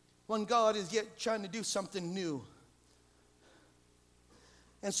when God is yet trying to do something new.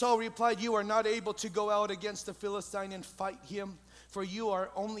 And Saul replied, you are not able to go out against the Philistine and fight him, for you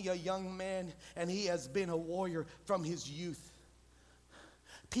are only a young man, and he has been a warrior from his youth.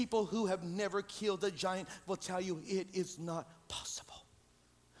 People who have never killed a giant will tell you it is not possible.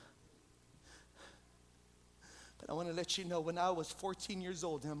 But I want to let you know, when I was 14 years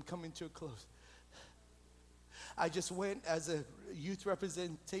old, and I'm coming to a close, I just went as a youth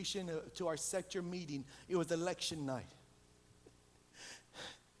representation to our sector meeting. It was election night.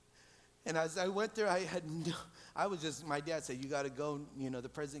 And as I went there, I was just, my dad said, you got to go, the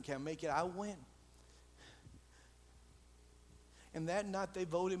president can't make it. I went. And that night they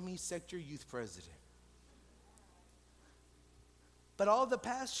voted me sector youth president. But all the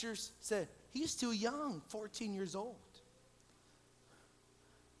pastors said, he's too young, 14 years old.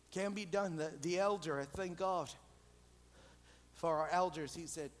 Can't be done. The elder, I thank God for our elders. He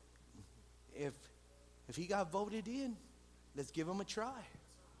said, if he got voted in, let's give him a try.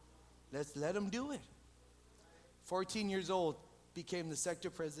 Let's let him do it. 14 years old, became the sector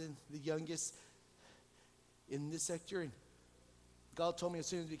president, the youngest in this sector. And God told me as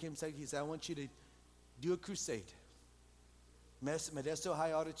soon as he became sector, he said, I want you to do a crusade. Modesto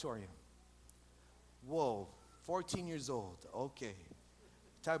High Auditorium. Whoa, 14 years old. Okay.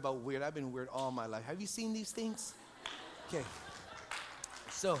 Talk about weird. I've been weird all my life. Have you seen these things? Okay.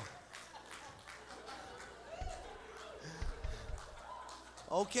 So,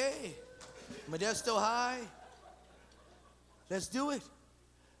 okay. Modesto High. Let's do it.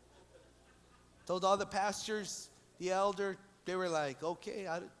 Told all the pastors, the elder, they were like, okay,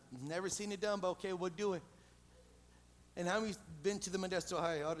 I've never seen it done, but okay, we'll do it. And how many been to the Modesto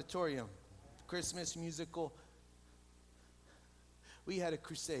High Auditorium? Christmas musical. We had a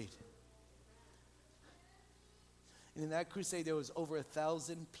crusade. And in that crusade, there was over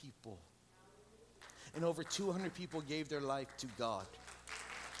 1,000 people. And over 200 people gave their life to God.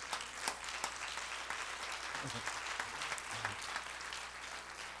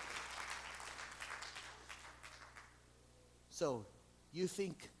 So, you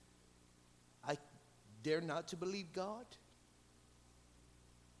think I dare not to believe God?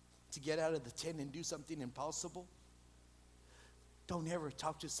 To get out of the tent and do something impossible? Don't ever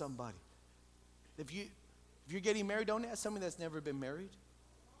talk to somebody. If you're getting married, don't ask somebody that's never been married.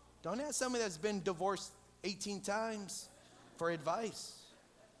 Don't ask somebody that's been divorced 18 times for advice.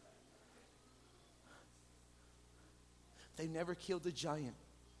 They never killed a giant.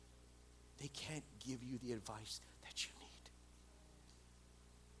 They can't give you the advice that you need.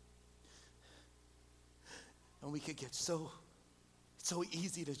 And we could get so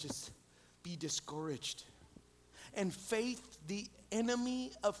easy to just be discouraged. And faith, the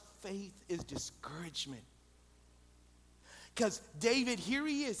enemy of faith is discouragement. Because David, here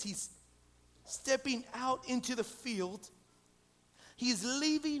he is. He's stepping out into the field. He's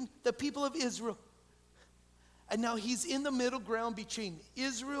leaving the people of Israel. And now he's in the middle ground between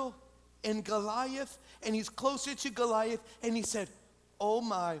Israel and Goliath. And he's closer to Goliath. And he said, oh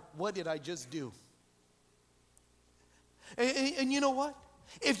my, what did I just do? And you know what?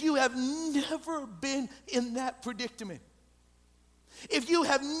 If you have never been in that predicament, if you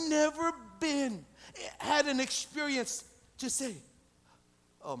have never had an experience to say,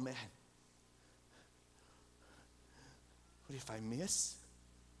 oh man, what if I miss?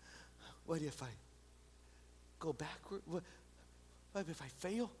 What if I go backward? What if I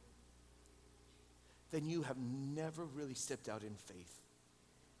fail? Then you have never really stepped out in faith.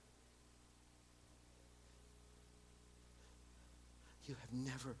 You have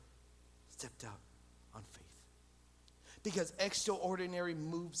never stepped out on faith. Because extraordinary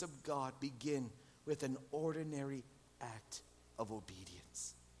moves of God begin with an ordinary act of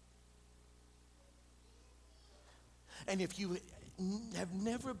obedience. And if you have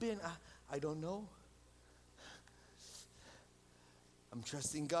never been, I don't know. I'm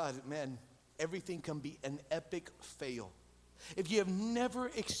trusting God, man. Everything can be an epic fail. If you have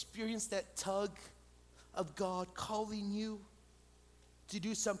never experienced that tug of God calling you to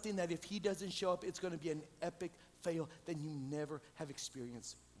do something that if he doesn't show up, it's going to be an epic fail, then you never have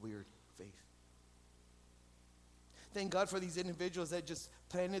experienced weird faith. Thank God for these individuals that just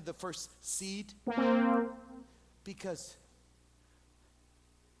planted the first seed. Because,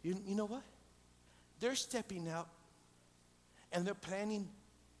 you know what? They're stepping out and they're planting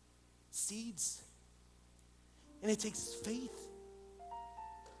seeds. And it takes faith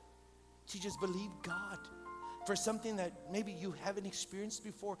to just believe God for something that maybe you haven't experienced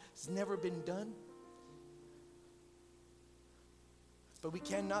before, has never been done. But we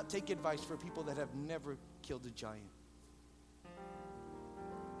cannot take advice for people that have never killed a giant.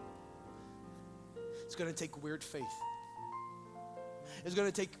 It's going to take weird faith. It's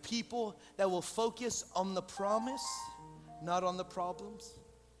going to take people that will focus on the promise, not on the problems.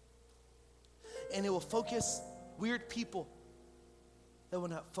 And it will focus weird people that will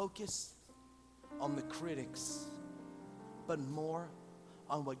not focus on the critics, but more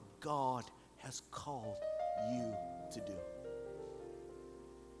on what God has called you to do.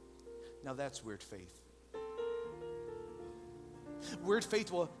 Now that's weird faith. Weird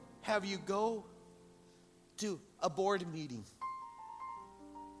faith will have you go to a board meeting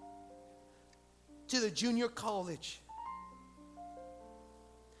to the junior college.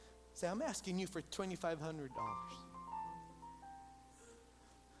 Say, I'm asking you for $2,500.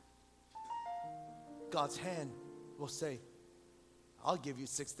 God's hand will say, I'll give you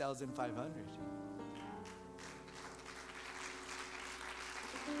 $6,500.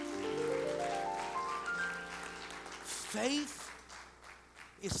 Faith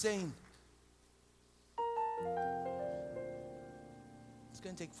is saying, it's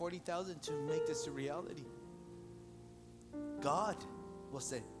going to take $40,000 to make this a reality. God will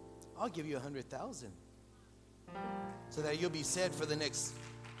say, I'll give you $100,000 so that you'll be set for the next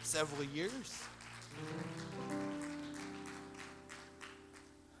several years.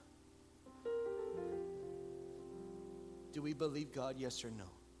 Do we believe God, yes or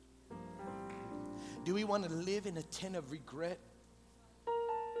no? Do we want to live in a tent of regret?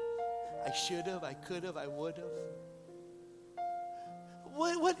 I should have, I could have, I would have.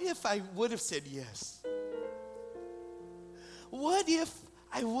 What if I would have said yes? What if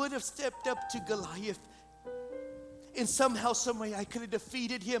I would have stepped up to Goliath and somehow, some way I could have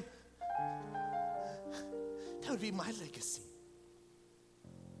defeated him? That would be my legacy.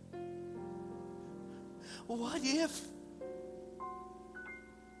 What if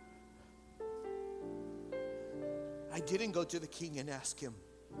I didn't go to the king and ask him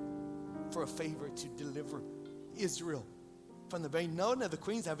for a favor to deliver Israel from the very none of the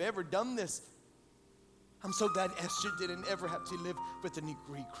queens have ever done this? I'm so glad Esther didn't ever have to live with any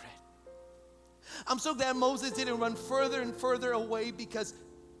regret. I'm so glad Moses didn't run further and further away because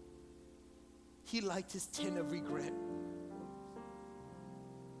he liked his tent of regret.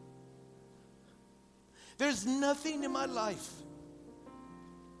 There's nothing in my life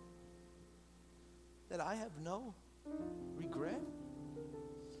that I have no regret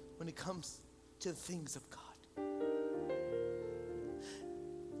when it comes to the things of God.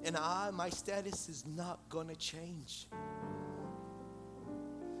 And my status is not going to change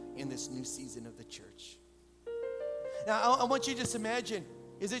in this new season of the church. Now, I want you to just imagine,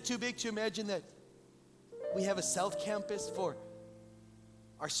 is it too big to imagine that we have a South Campus for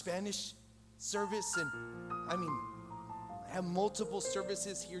our Spanish service? And I mean, I have multiple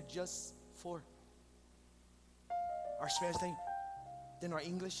services here just for our Spanish thing. Then our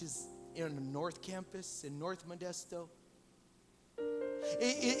English is in the North Campus in North Modesto.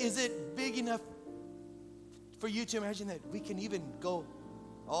 Is it big enough for you to imagine that we can even go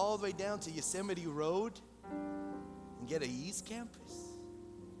all the way down to Yosemite Road and get an East Campus?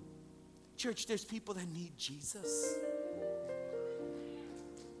 Church, there's people that need Jesus.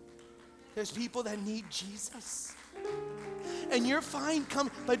 There's people that need Jesus. And you're fine,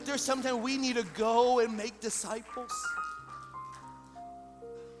 but there's sometimes we need to go and make disciples.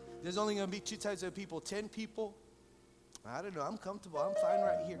 There's only going to be two types of people. 10 people, I don't know, I'm comfortable, I'm fine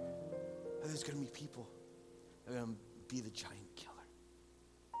right here. And there's going to be people that are going to be the giant killer.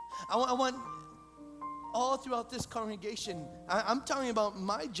 I want all throughout this congregation, I'm talking about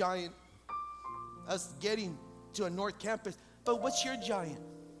my giant, us getting to a North Campus. But what's your giant?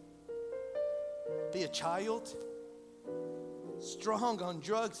 Be a child, strong on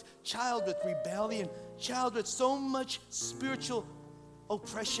drugs, child with rebellion, child with so much spiritual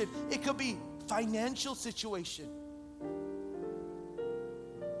oppression. It could be financial situation.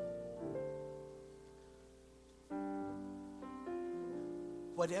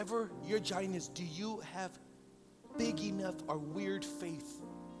 Whatever your giant is, do you have big enough or weird faith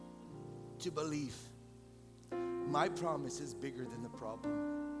to believe my promise is bigger than the problem?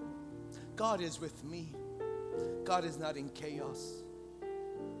 God is with me. God is not in chaos.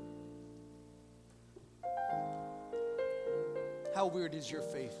 How weird is your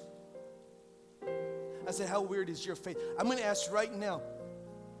faith? I said, how weird is your faith? I'm going to ask right now,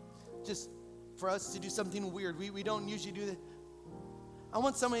 just for us to do something weird. We don't usually do that. I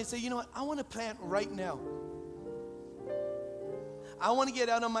want somebody to say, you know what? I want to plant right now. I want to get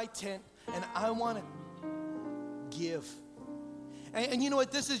out of my tent and I want to give. And you know what?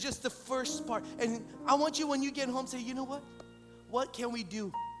 This is just the first part. And I want you, when you get home, say, you know what? What can we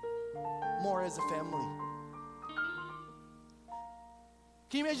do more as a family?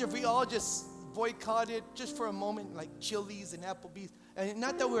 Can you imagine if we all just boycotted just for a moment, like Chili's and Applebee's? And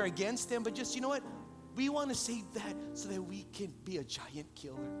not that we're against them, but just, you know what? We want to save that so that we can be a giant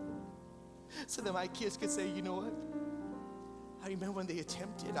killer. So that my kids can say, you know what? I remember when they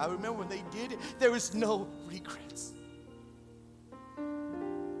attempted. I remember when they did it. There was no regrets.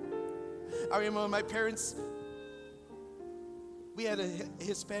 I remember my parents, we had a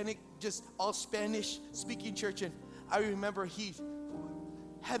Hispanic, just all Spanish speaking church. And I remember he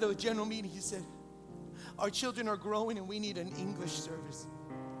had a general meeting. He said, our children are growing and we need an English service.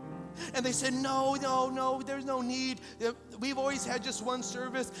 And they said, no, there's no need. We've always had just one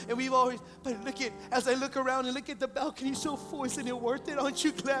service, and but look at, as I look around and look at the balcony so full, isn't it worth it? Aren't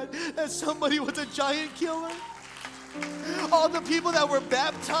you glad that somebody was a giant killer? All the people that were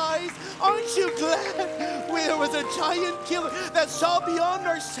baptized, aren't you glad there was a giant killer that saw beyond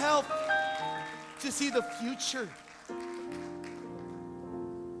ourselves to see the future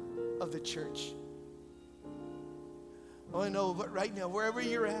of the church? Oh, I know, but right now, wherever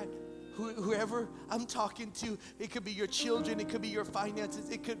you're at, whoever I'm talking to, it could be your children, it could be your finances,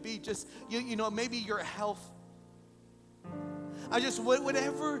 it could be just, maybe your health.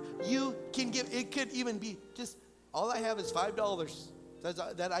 Whatever you can give, it could even be just, all I have is $5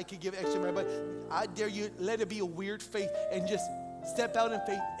 that I could give extra money, but I dare you, let it be a weird faith and just step out in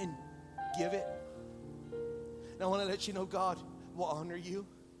faith and give it. And I want to let you know God will honor you.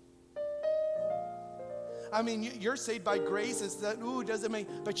 I mean, you're saved by grace. It's that, doesn't mean,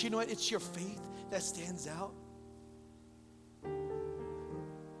 but you know what? It's your faith that stands out.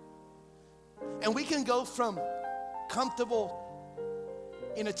 And we can go from comfortable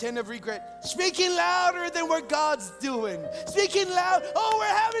in a tent of regret, speaking louder than what God's doing. Speaking loud, we're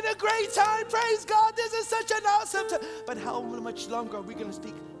having a great time. Praise God. This is such an awesome time. But how much longer are we going to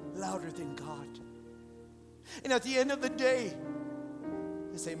speak louder than God? And at the end of the day,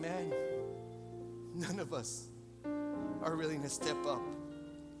 you say, man, none of us are willing to step up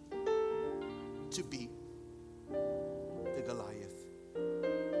to beat the Goliath.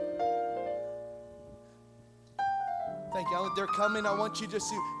 Thank you. They're coming. I want you just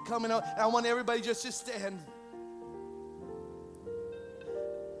to come out. I want everybody just to stand.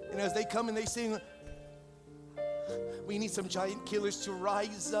 And as they come and they sing, we need some giant killers to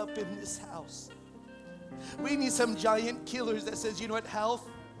rise up in this house. We need some giant killers that says, you know what, health,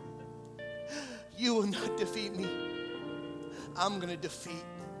 you will not defeat me. I'm going to defeat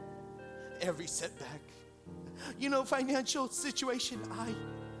every setback. Financial situation,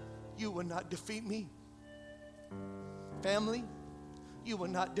 you will not defeat me. Family, you will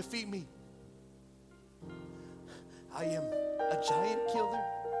not defeat me. I am a giant killer.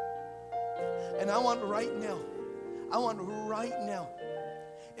 And I want right now,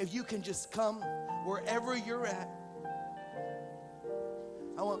 if you can just come wherever you're at.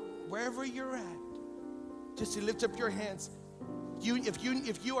 I want wherever you're at, just to lift up your hands. If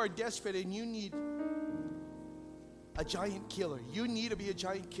you are desperate and you need a giant killer, you need to be a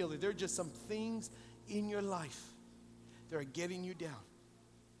giant killer. There are just some things in your life that are getting you down,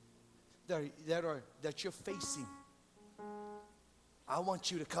 that you're facing. I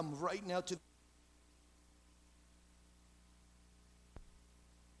want you to come right now to.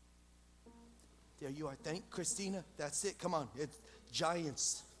 There you are. Thank Christina. That's it. Come on. It's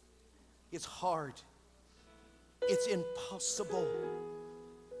giants. It's hard. It's impossible.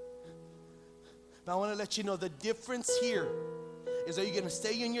 But I want to let you know the difference here is, are you going to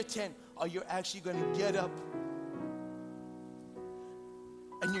stay in your tent, or you're actually going to get up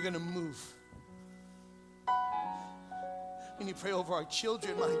and you're going to move? We need to pray over our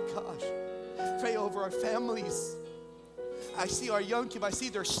children, my gosh. Pray over our families. I see our young kids. I see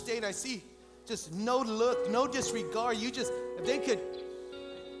their state. I see just no look, no disregard. If they could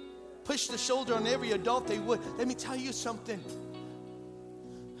push the shoulder on every adult, they would. Let me tell you something.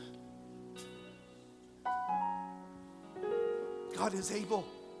 God is able.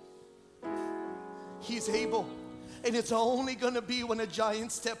 He's able. And it's only going to be when a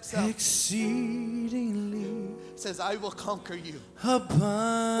giant steps out. Exceedingly says, I will conquer you.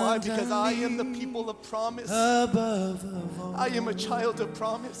 Why? Because I am the people of promise. Above all, I am a child of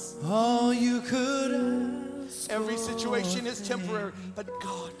promise. all you could ask. Every situation is temporary, but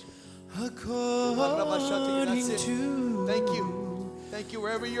God. According That's it. to Thank you. Thank you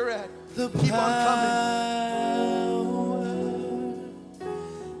wherever you're at. the Keep on coming.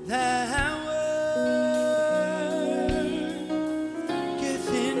 power that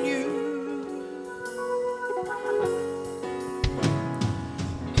worketh in you.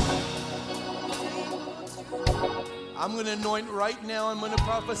 I'm going to anoint right now. I'm going to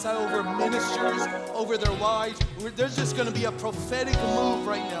prophesy over ministers, over their wives. There's just going to be a prophetic move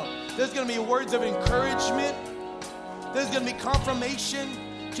right now. There's going to be words of encouragement. There's going to be confirmation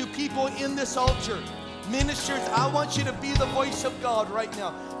to people in this altar. Ministers, I want you to be the voice of God right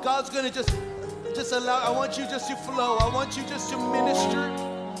now. God's going to just allow. I want you just to flow. I want you just to minister.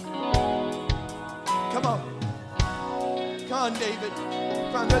 Come on. Come on, David.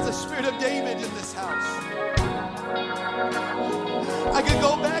 Come on, there's a spirit of David in this house. I could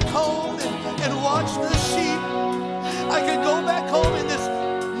go back home and watch the sheep. I could go back home in this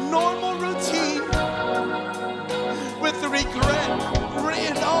normal routine with the regret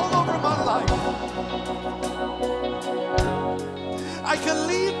written all over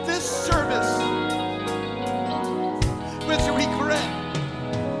leave this service with regret.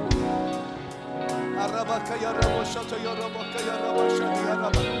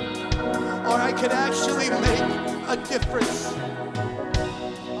 Or I could actually make a difference.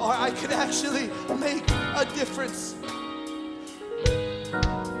 Or I could actually make a difference.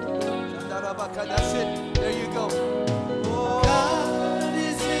 That's it. There you go. God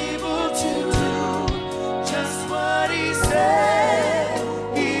is able to do just what He said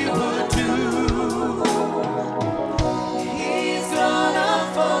He would do. He's gonna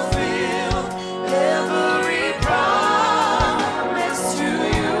fulfill every promise to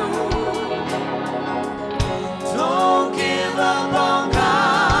you. Don't give up on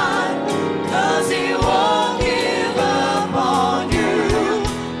God, 'cause He won't give up on you.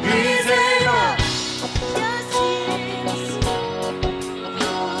 He's able. Yes, He is.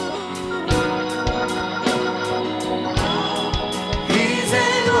 He's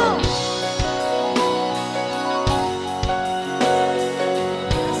able.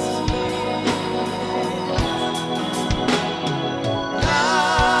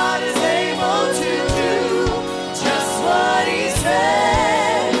 God is able to do just what He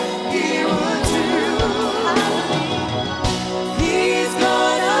said He would do. He's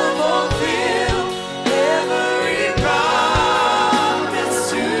gonna fulfill every promise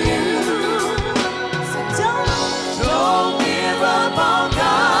to you. So don't give up on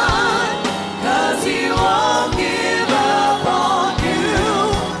God, 'cause He won't give up on you.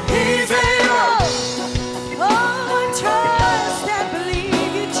 He's able. Oh, trust and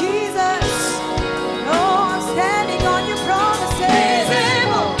believe in Jesus. Oh, I'm standing on your promises. He's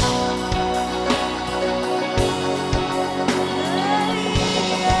able.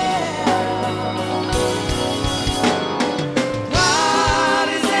 God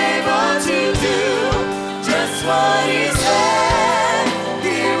is able to do just what He said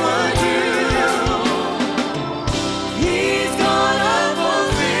He would do. He's gonna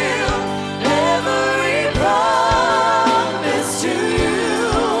fulfill every promise to you.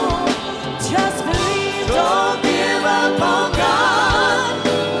 Just believe, don't give up on God,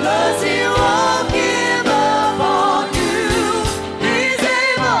 'cause He won't give up on you. He's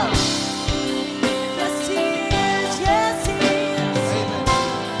able. Yes, He is. Yes, He is.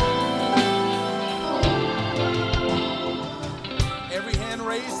 Every hand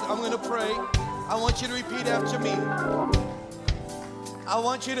raised, I'm going to pray. I want you to repeat after me. I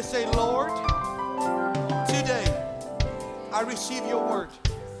want you to say, Lord, today I receive your word.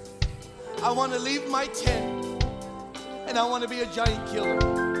 I want to leave my tent and I want to be a giant killer.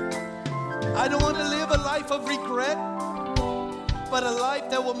 I don't want to live a life of regret, but a life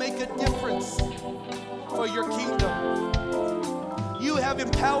that will make a difference for your kingdom. You have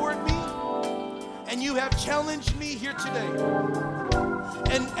empowered me and you have challenged me here today.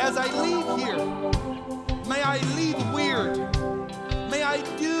 And as I leave here, may I leave weird. May I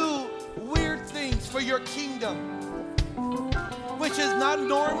do weird things for your kingdom, which is not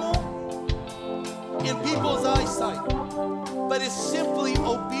normal in people's eyesight, but it's simply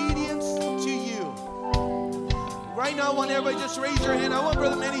obedience to you. Right now, I want everybody just raise your hand. I want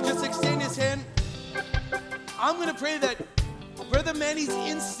Brother Manny just extend his hand. I'm going to pray that Brother Manny's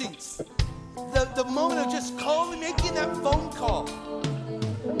instincts, the moment of just calling, making that phone call.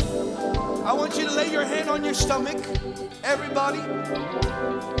 I want you to lay your hand on your stomach, everybody.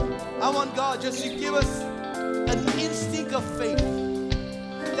 I want God just to give us an instinct of faith,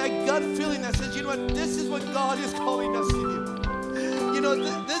 that gut feeling that says, you know what, this is what God is calling us to do. You know,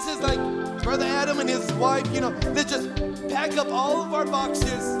 this is like Brother Adam and his wife, you know, they just pack up all of our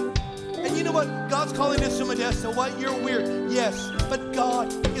boxes. And you know what? God's calling us to Modesto. What? You're weird. Yes, but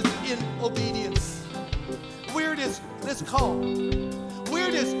God is in obedience. Weird is this call.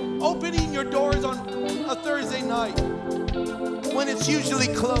 Weird is opening your doors on a Thursday night when it's usually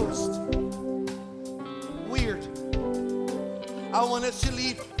closed. Weird. I want us to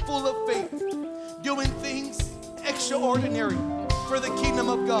leave full of faith, doing things extraordinary for the kingdom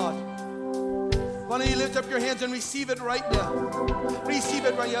of God. Why don't you lift up your hands and receive it right now? Receive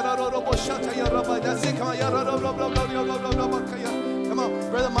it right now. That's it. Come on. Come on.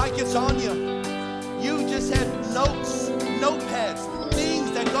 Brother Mike, it's on you. You just had notes, notepads,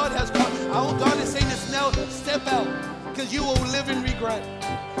 things that God has called. God is saying this now. Step out, because you will live in regret.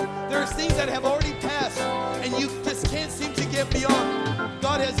 There's things that have already passed, and you just can't seem to get beyond.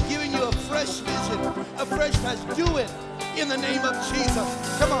 God has given you a fresh vision, a fresh path. Do it in the name of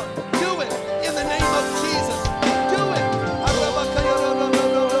Jesus. Come on, do it in the name of Jesus. Do it.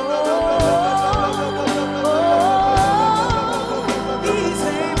 He's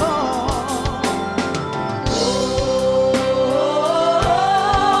able.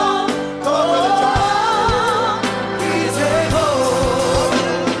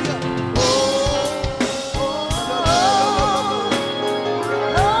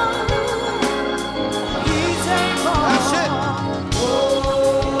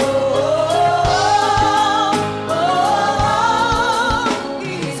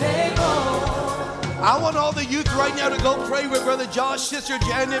 Brother Josh, Sister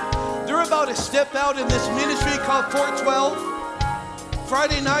Janet, they're about to step out in this ministry called 412.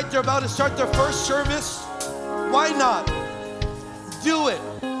 Friday night, they're about to start their first service. Why not? Do it.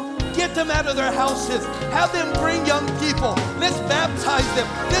 Get them out of their houses. Have them bring young people. Let's baptize them.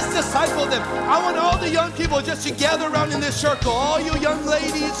 Let's disciple them. I want all the young people just to gather around in this circle. All you young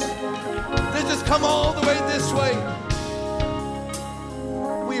ladies, let's just come all the way this way.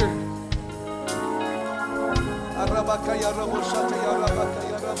 Weird.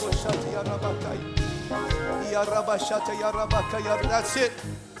 That's it.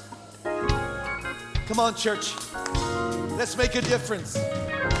 Come on, church. Let's make a difference.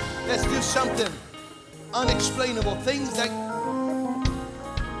 Let's do something unexplainable. Things that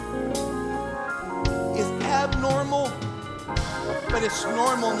is abnormal, but it's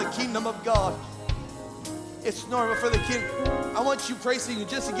normal in the kingdom of God. It's normal for the king. I want you praising you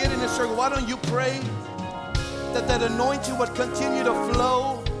just to get in this circle. Why don't you pray that that anointing would continue to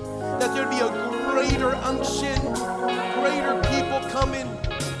flow, that there'd be a greater unction, greater people coming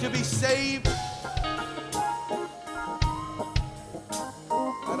to be saved.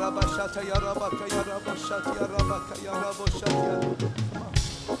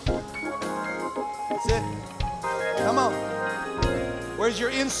 That's it. Come on. Where's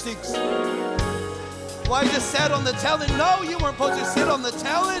your instincts? Why just sat on the talent? No, you weren't supposed to sit on the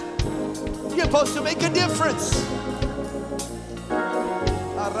talent. You're supposed to make a difference.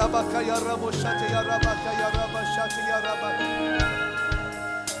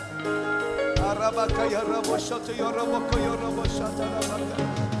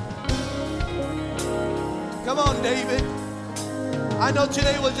 Come on, David. I know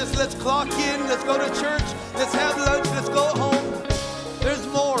today we'll just let's clock in, let's go to church, let's have lunch, let's go home. There's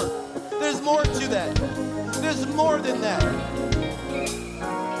more. There's more to that. There's more than that.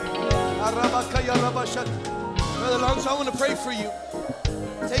 Brother Longs, I want to pray for you.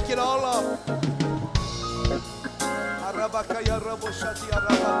 Take it all off.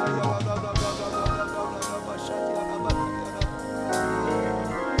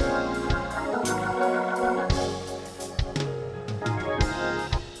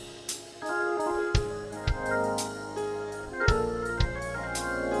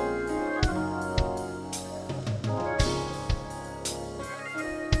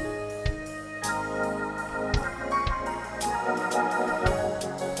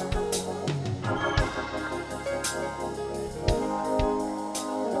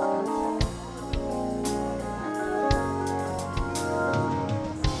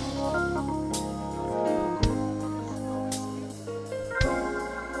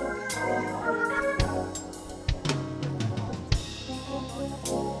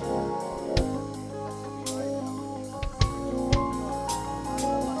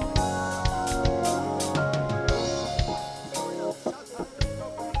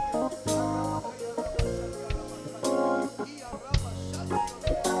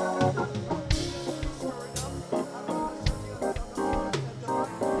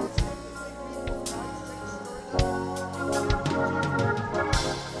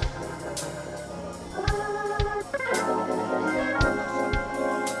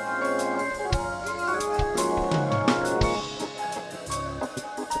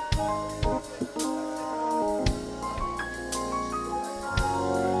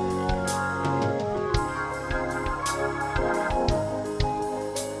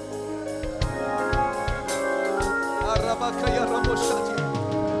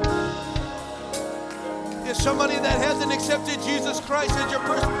 If somebody that hasn't accepted Jesus Christ as your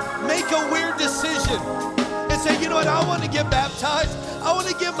person, make a weird decision and say, you know what, I want to get baptized. I want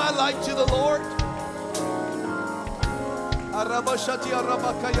to give my life to the Lord.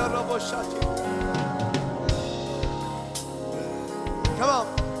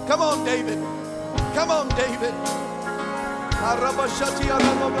 Come on, David. Come on, David.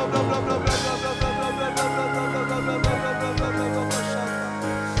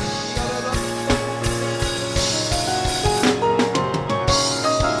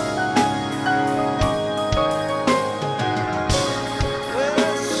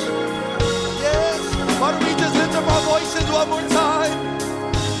 One more time,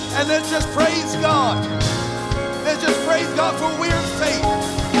 and let's just praise God. Let's just praise God for weird faith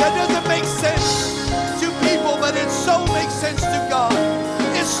that doesn't make sense to people, but it so makes sense to God.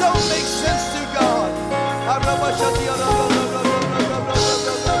 It so makes sense to God.